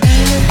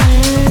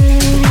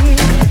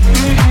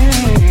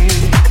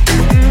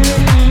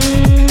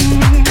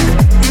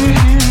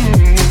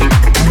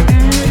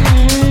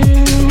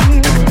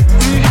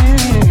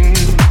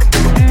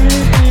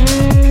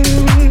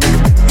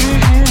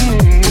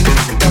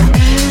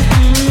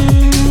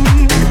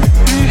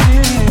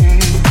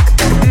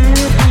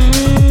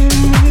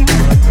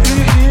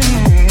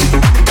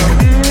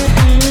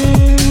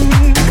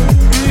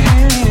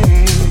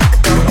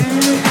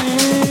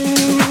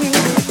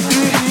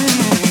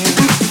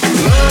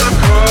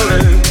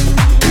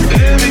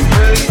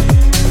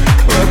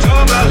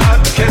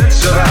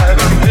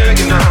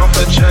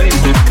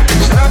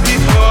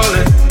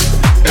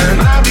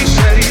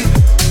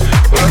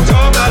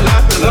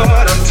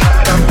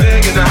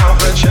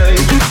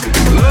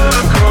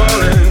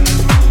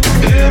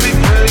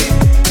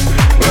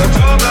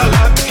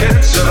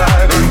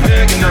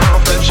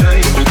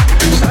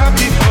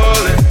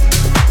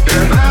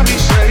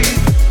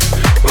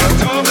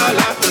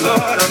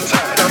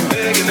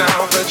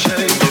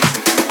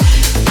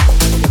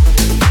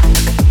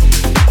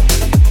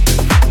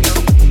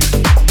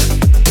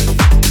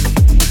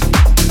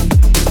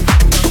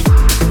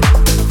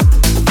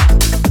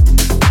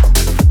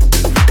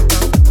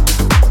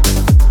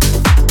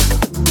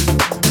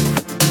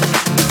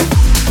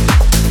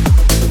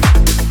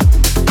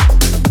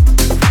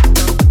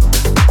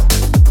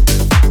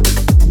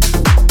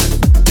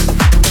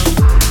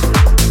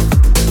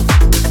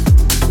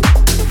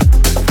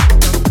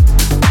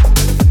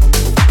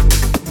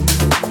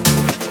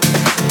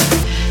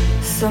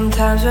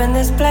 Sometimes when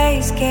this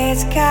place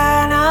gets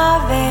kind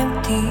of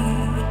empty,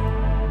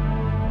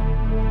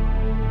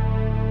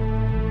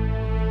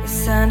 the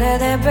sound of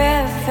their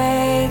breath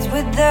fades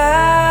with the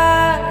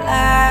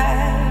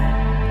light.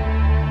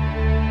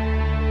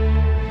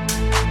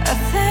 I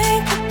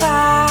think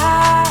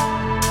about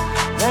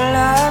the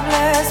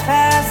loveless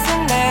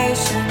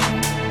fascination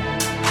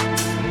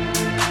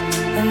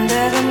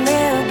under the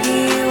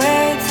Milky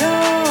Way tonight.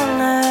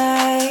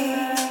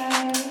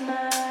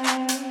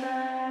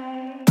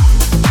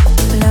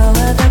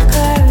 Lower the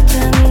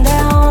curtain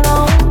down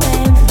on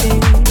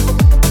Memphis.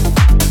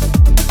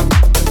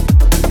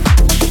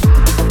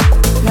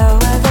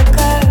 Lower the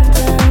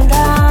curtain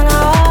down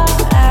on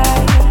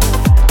life.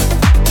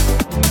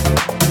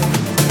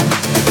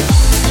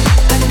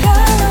 I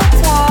got no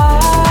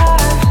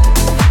time,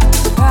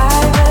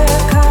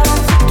 private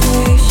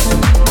concentration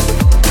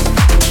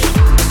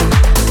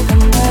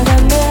under the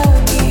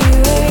Milky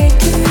Way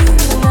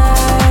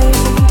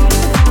tonight.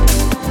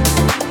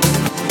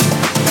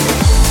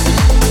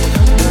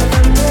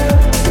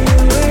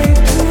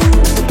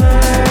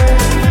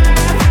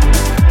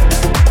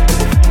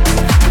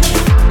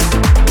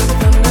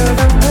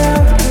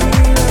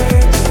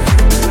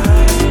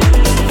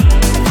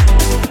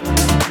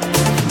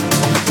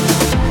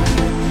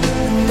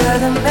 Under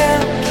the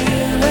Milky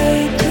Way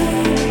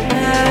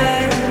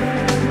tonight.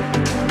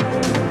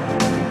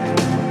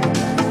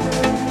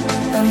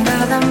 Under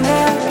the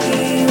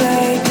Milky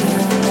Way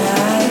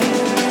tonight.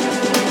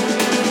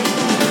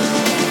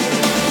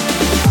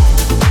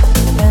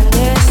 And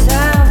there's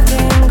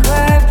something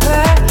quite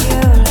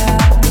peculiar,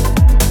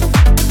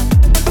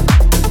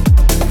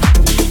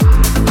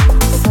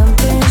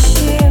 something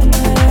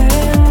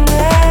shimmering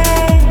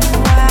red and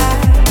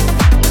white.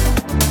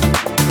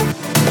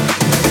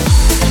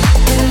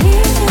 It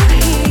leaves you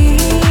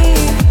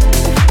here,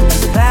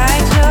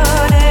 despite your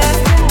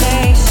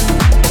destination.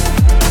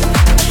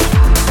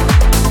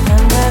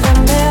 Under the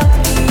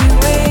Milky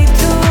Way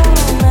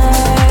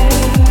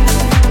tonight.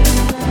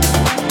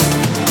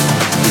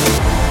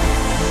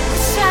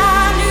 Wish I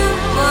knew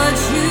what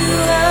you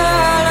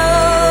were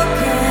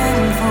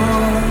looking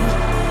for.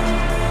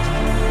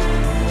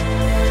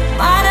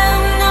 Might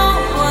have known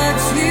what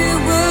you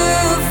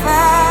would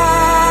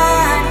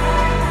find.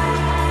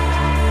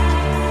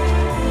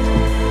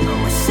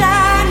 Wish I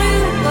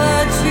knew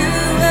what you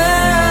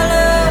were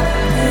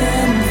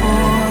looking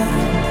for.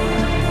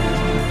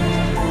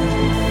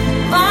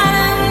 Might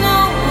have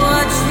known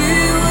what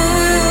you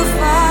would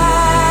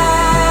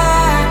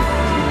find.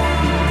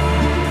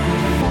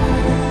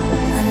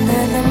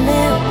 Under the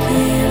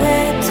Milky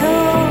Way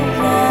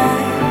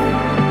tonight.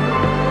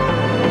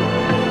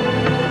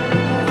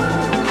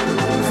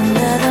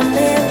 Under the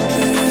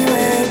Milky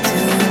Way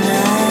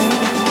tonight.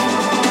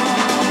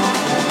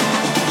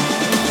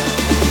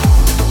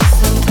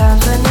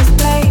 Sometimes when this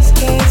place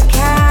gets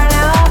kind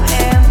of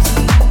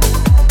empty,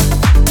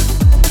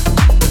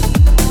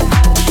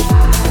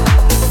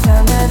 the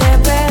sound of their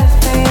breath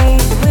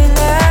fades with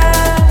the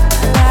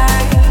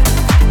light.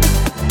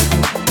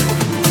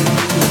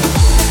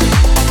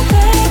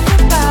 Think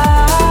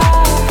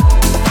about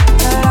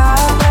the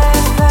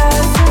loveless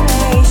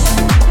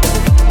fascination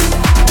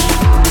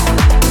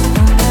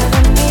under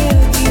the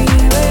Milky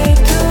Way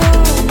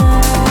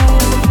tonight.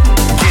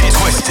 Get it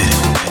twisted.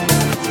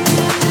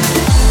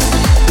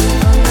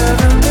 Under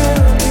the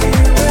Milky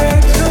Way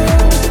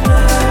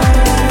tonight.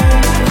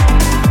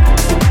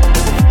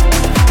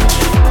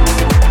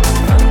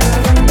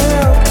 Under the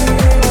Milky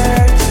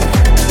Way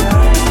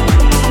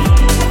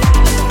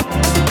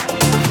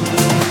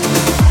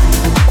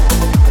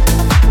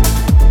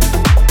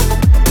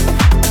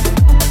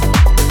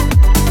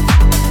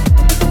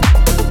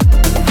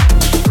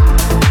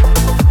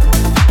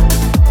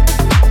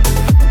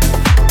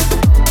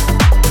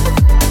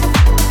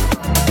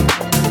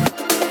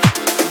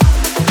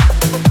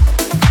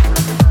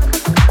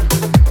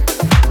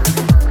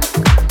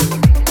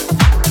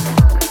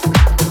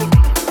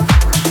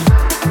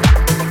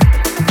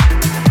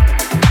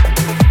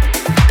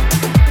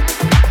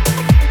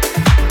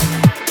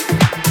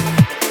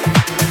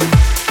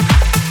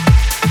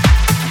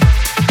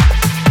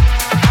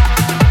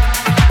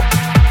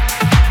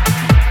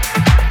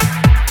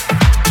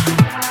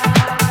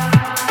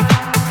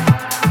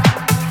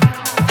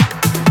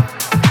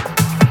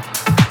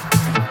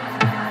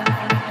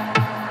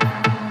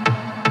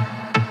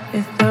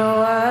If the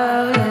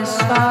world is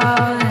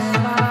falling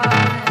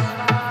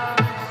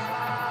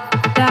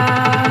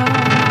down,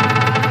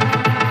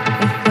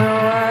 if the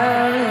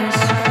world is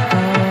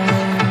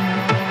falling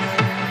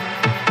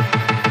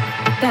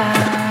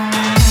down.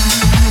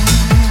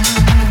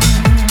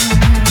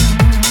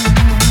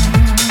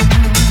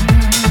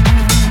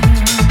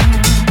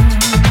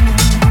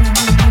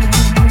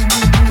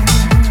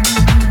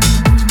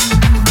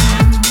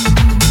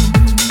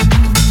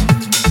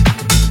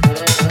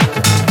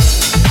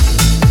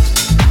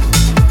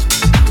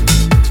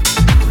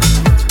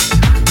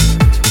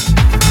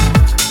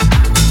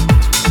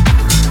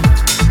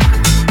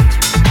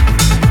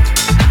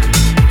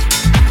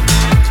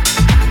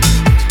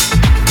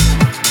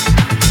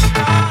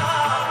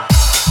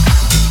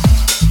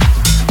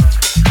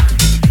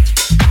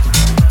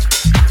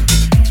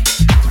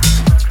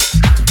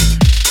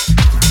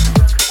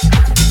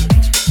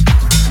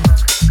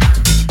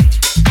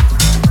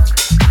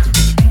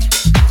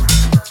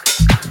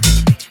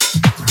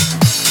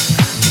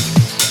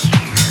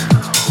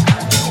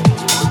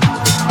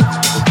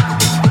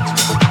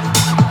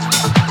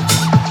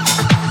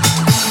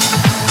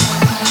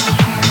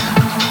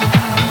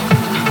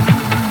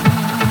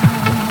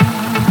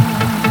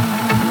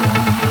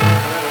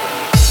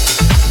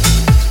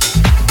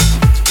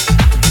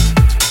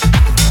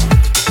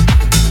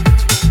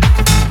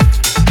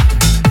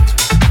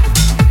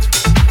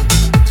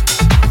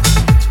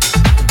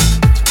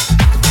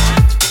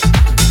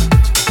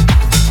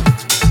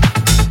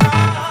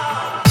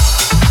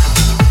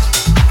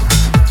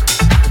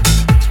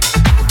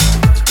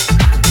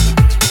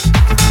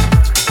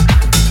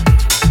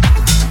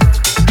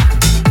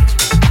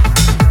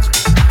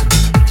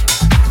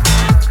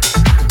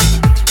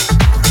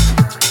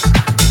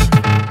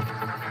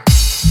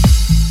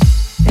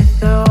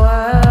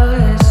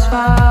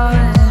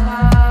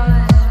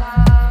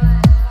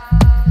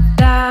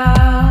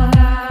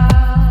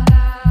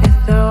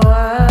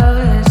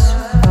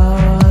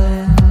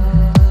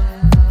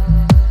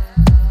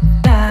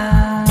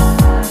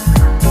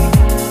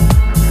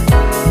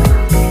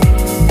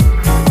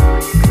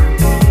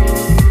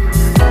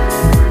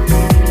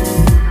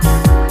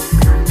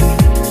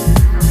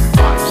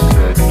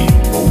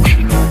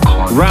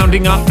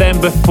 Wrapping up then,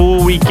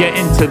 before we get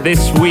into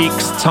this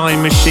week's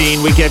Time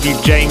Machine, we gave you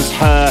James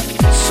Hurr,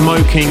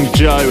 Smoking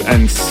Joe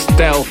and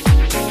Stealth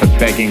for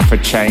Begging for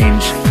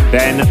Change.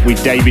 Then we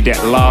debuted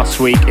it last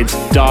week, it's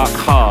Dark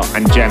Heart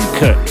and Jem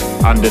Cook,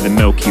 Under the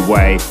Milky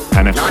Way.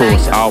 And of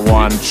course our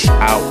one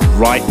out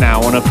right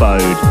now on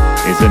Abode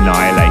is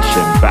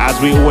Annihilation. But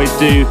as we always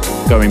do,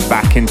 going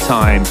back in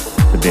time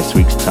for this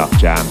week's Tough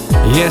Jam.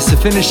 Yes, so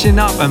finishing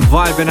up and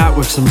vibing out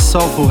with some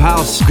soulful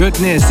house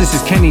goodness. This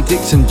is Kenny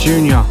Dixon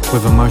Jr.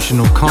 with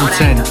Emotional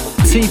Content.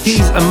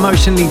 TP's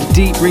Emotionally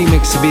Deep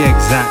remix to be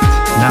exact.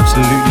 And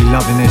absolutely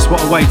loving this.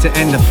 What a way to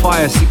end the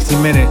fire 60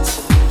 minutes.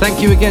 Thank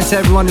you again to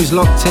everyone who's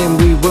locked in.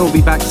 We will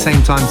be back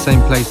same time,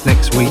 same place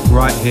next week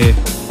right here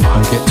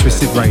on Get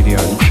Twisted Radio.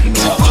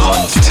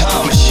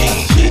 Time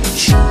Machine,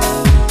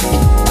 bitch.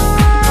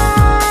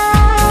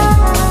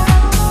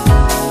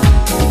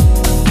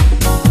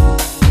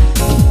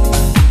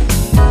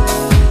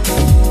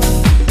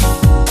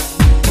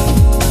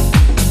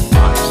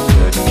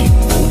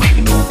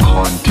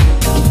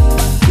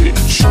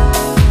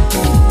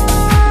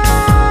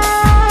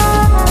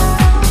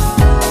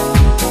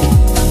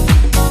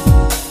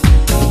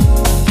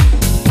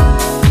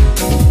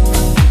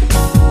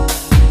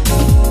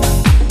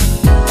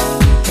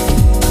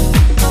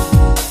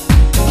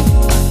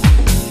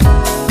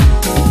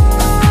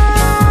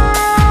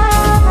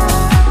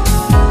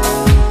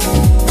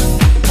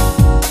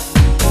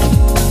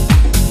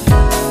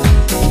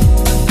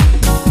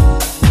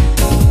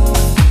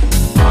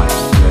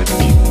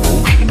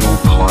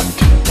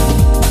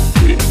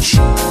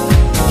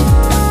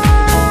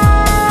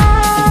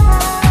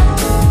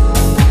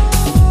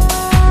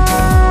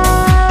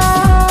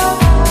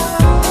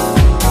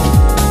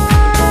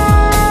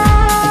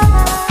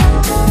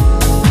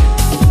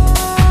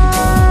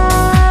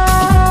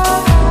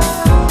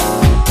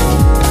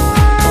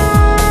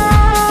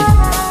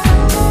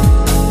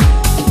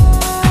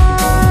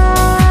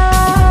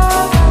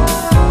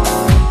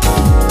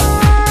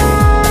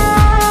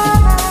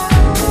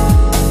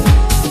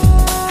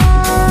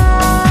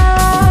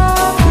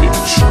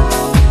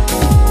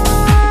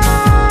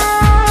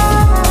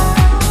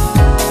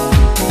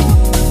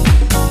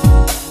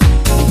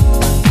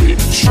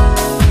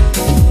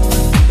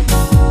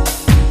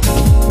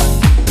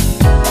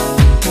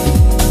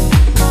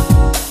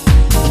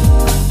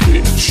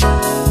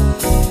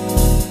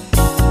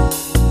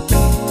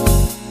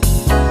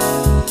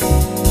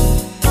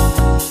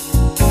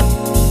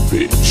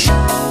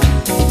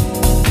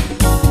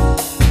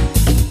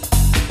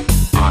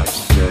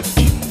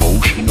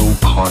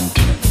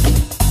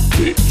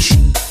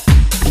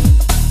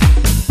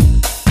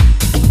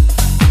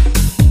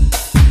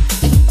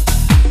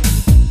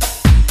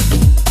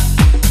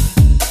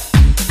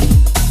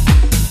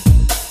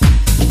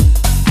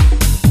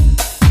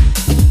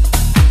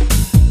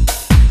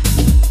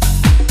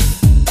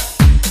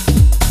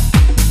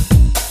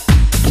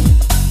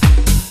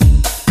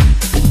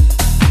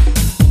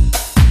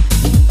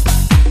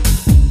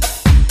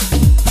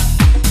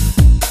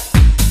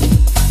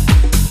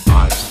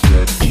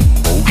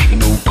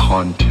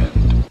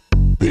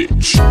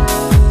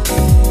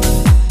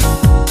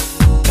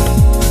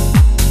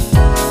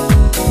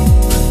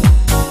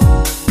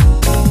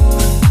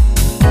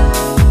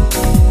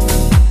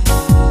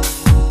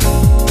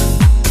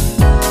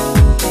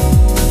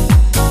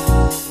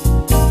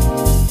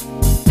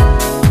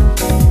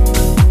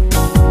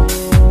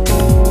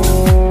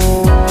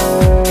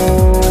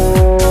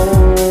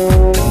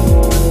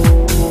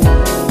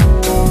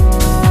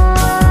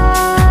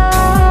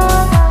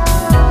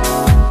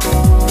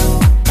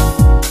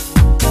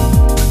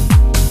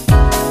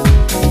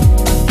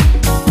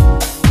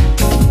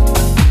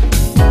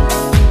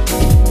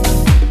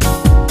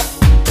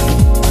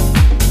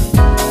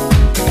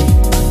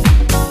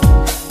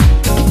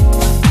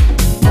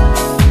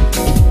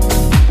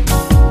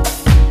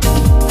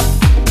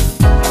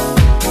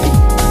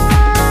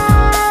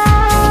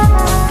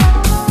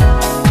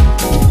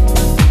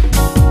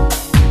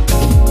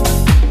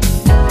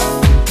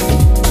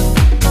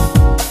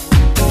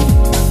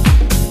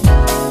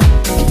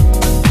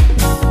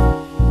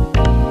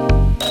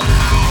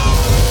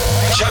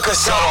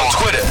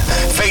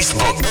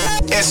 Facebook,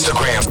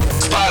 Instagram,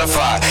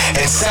 Spotify,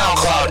 and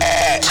SoundCloud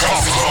at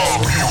Tough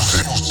Love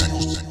Music.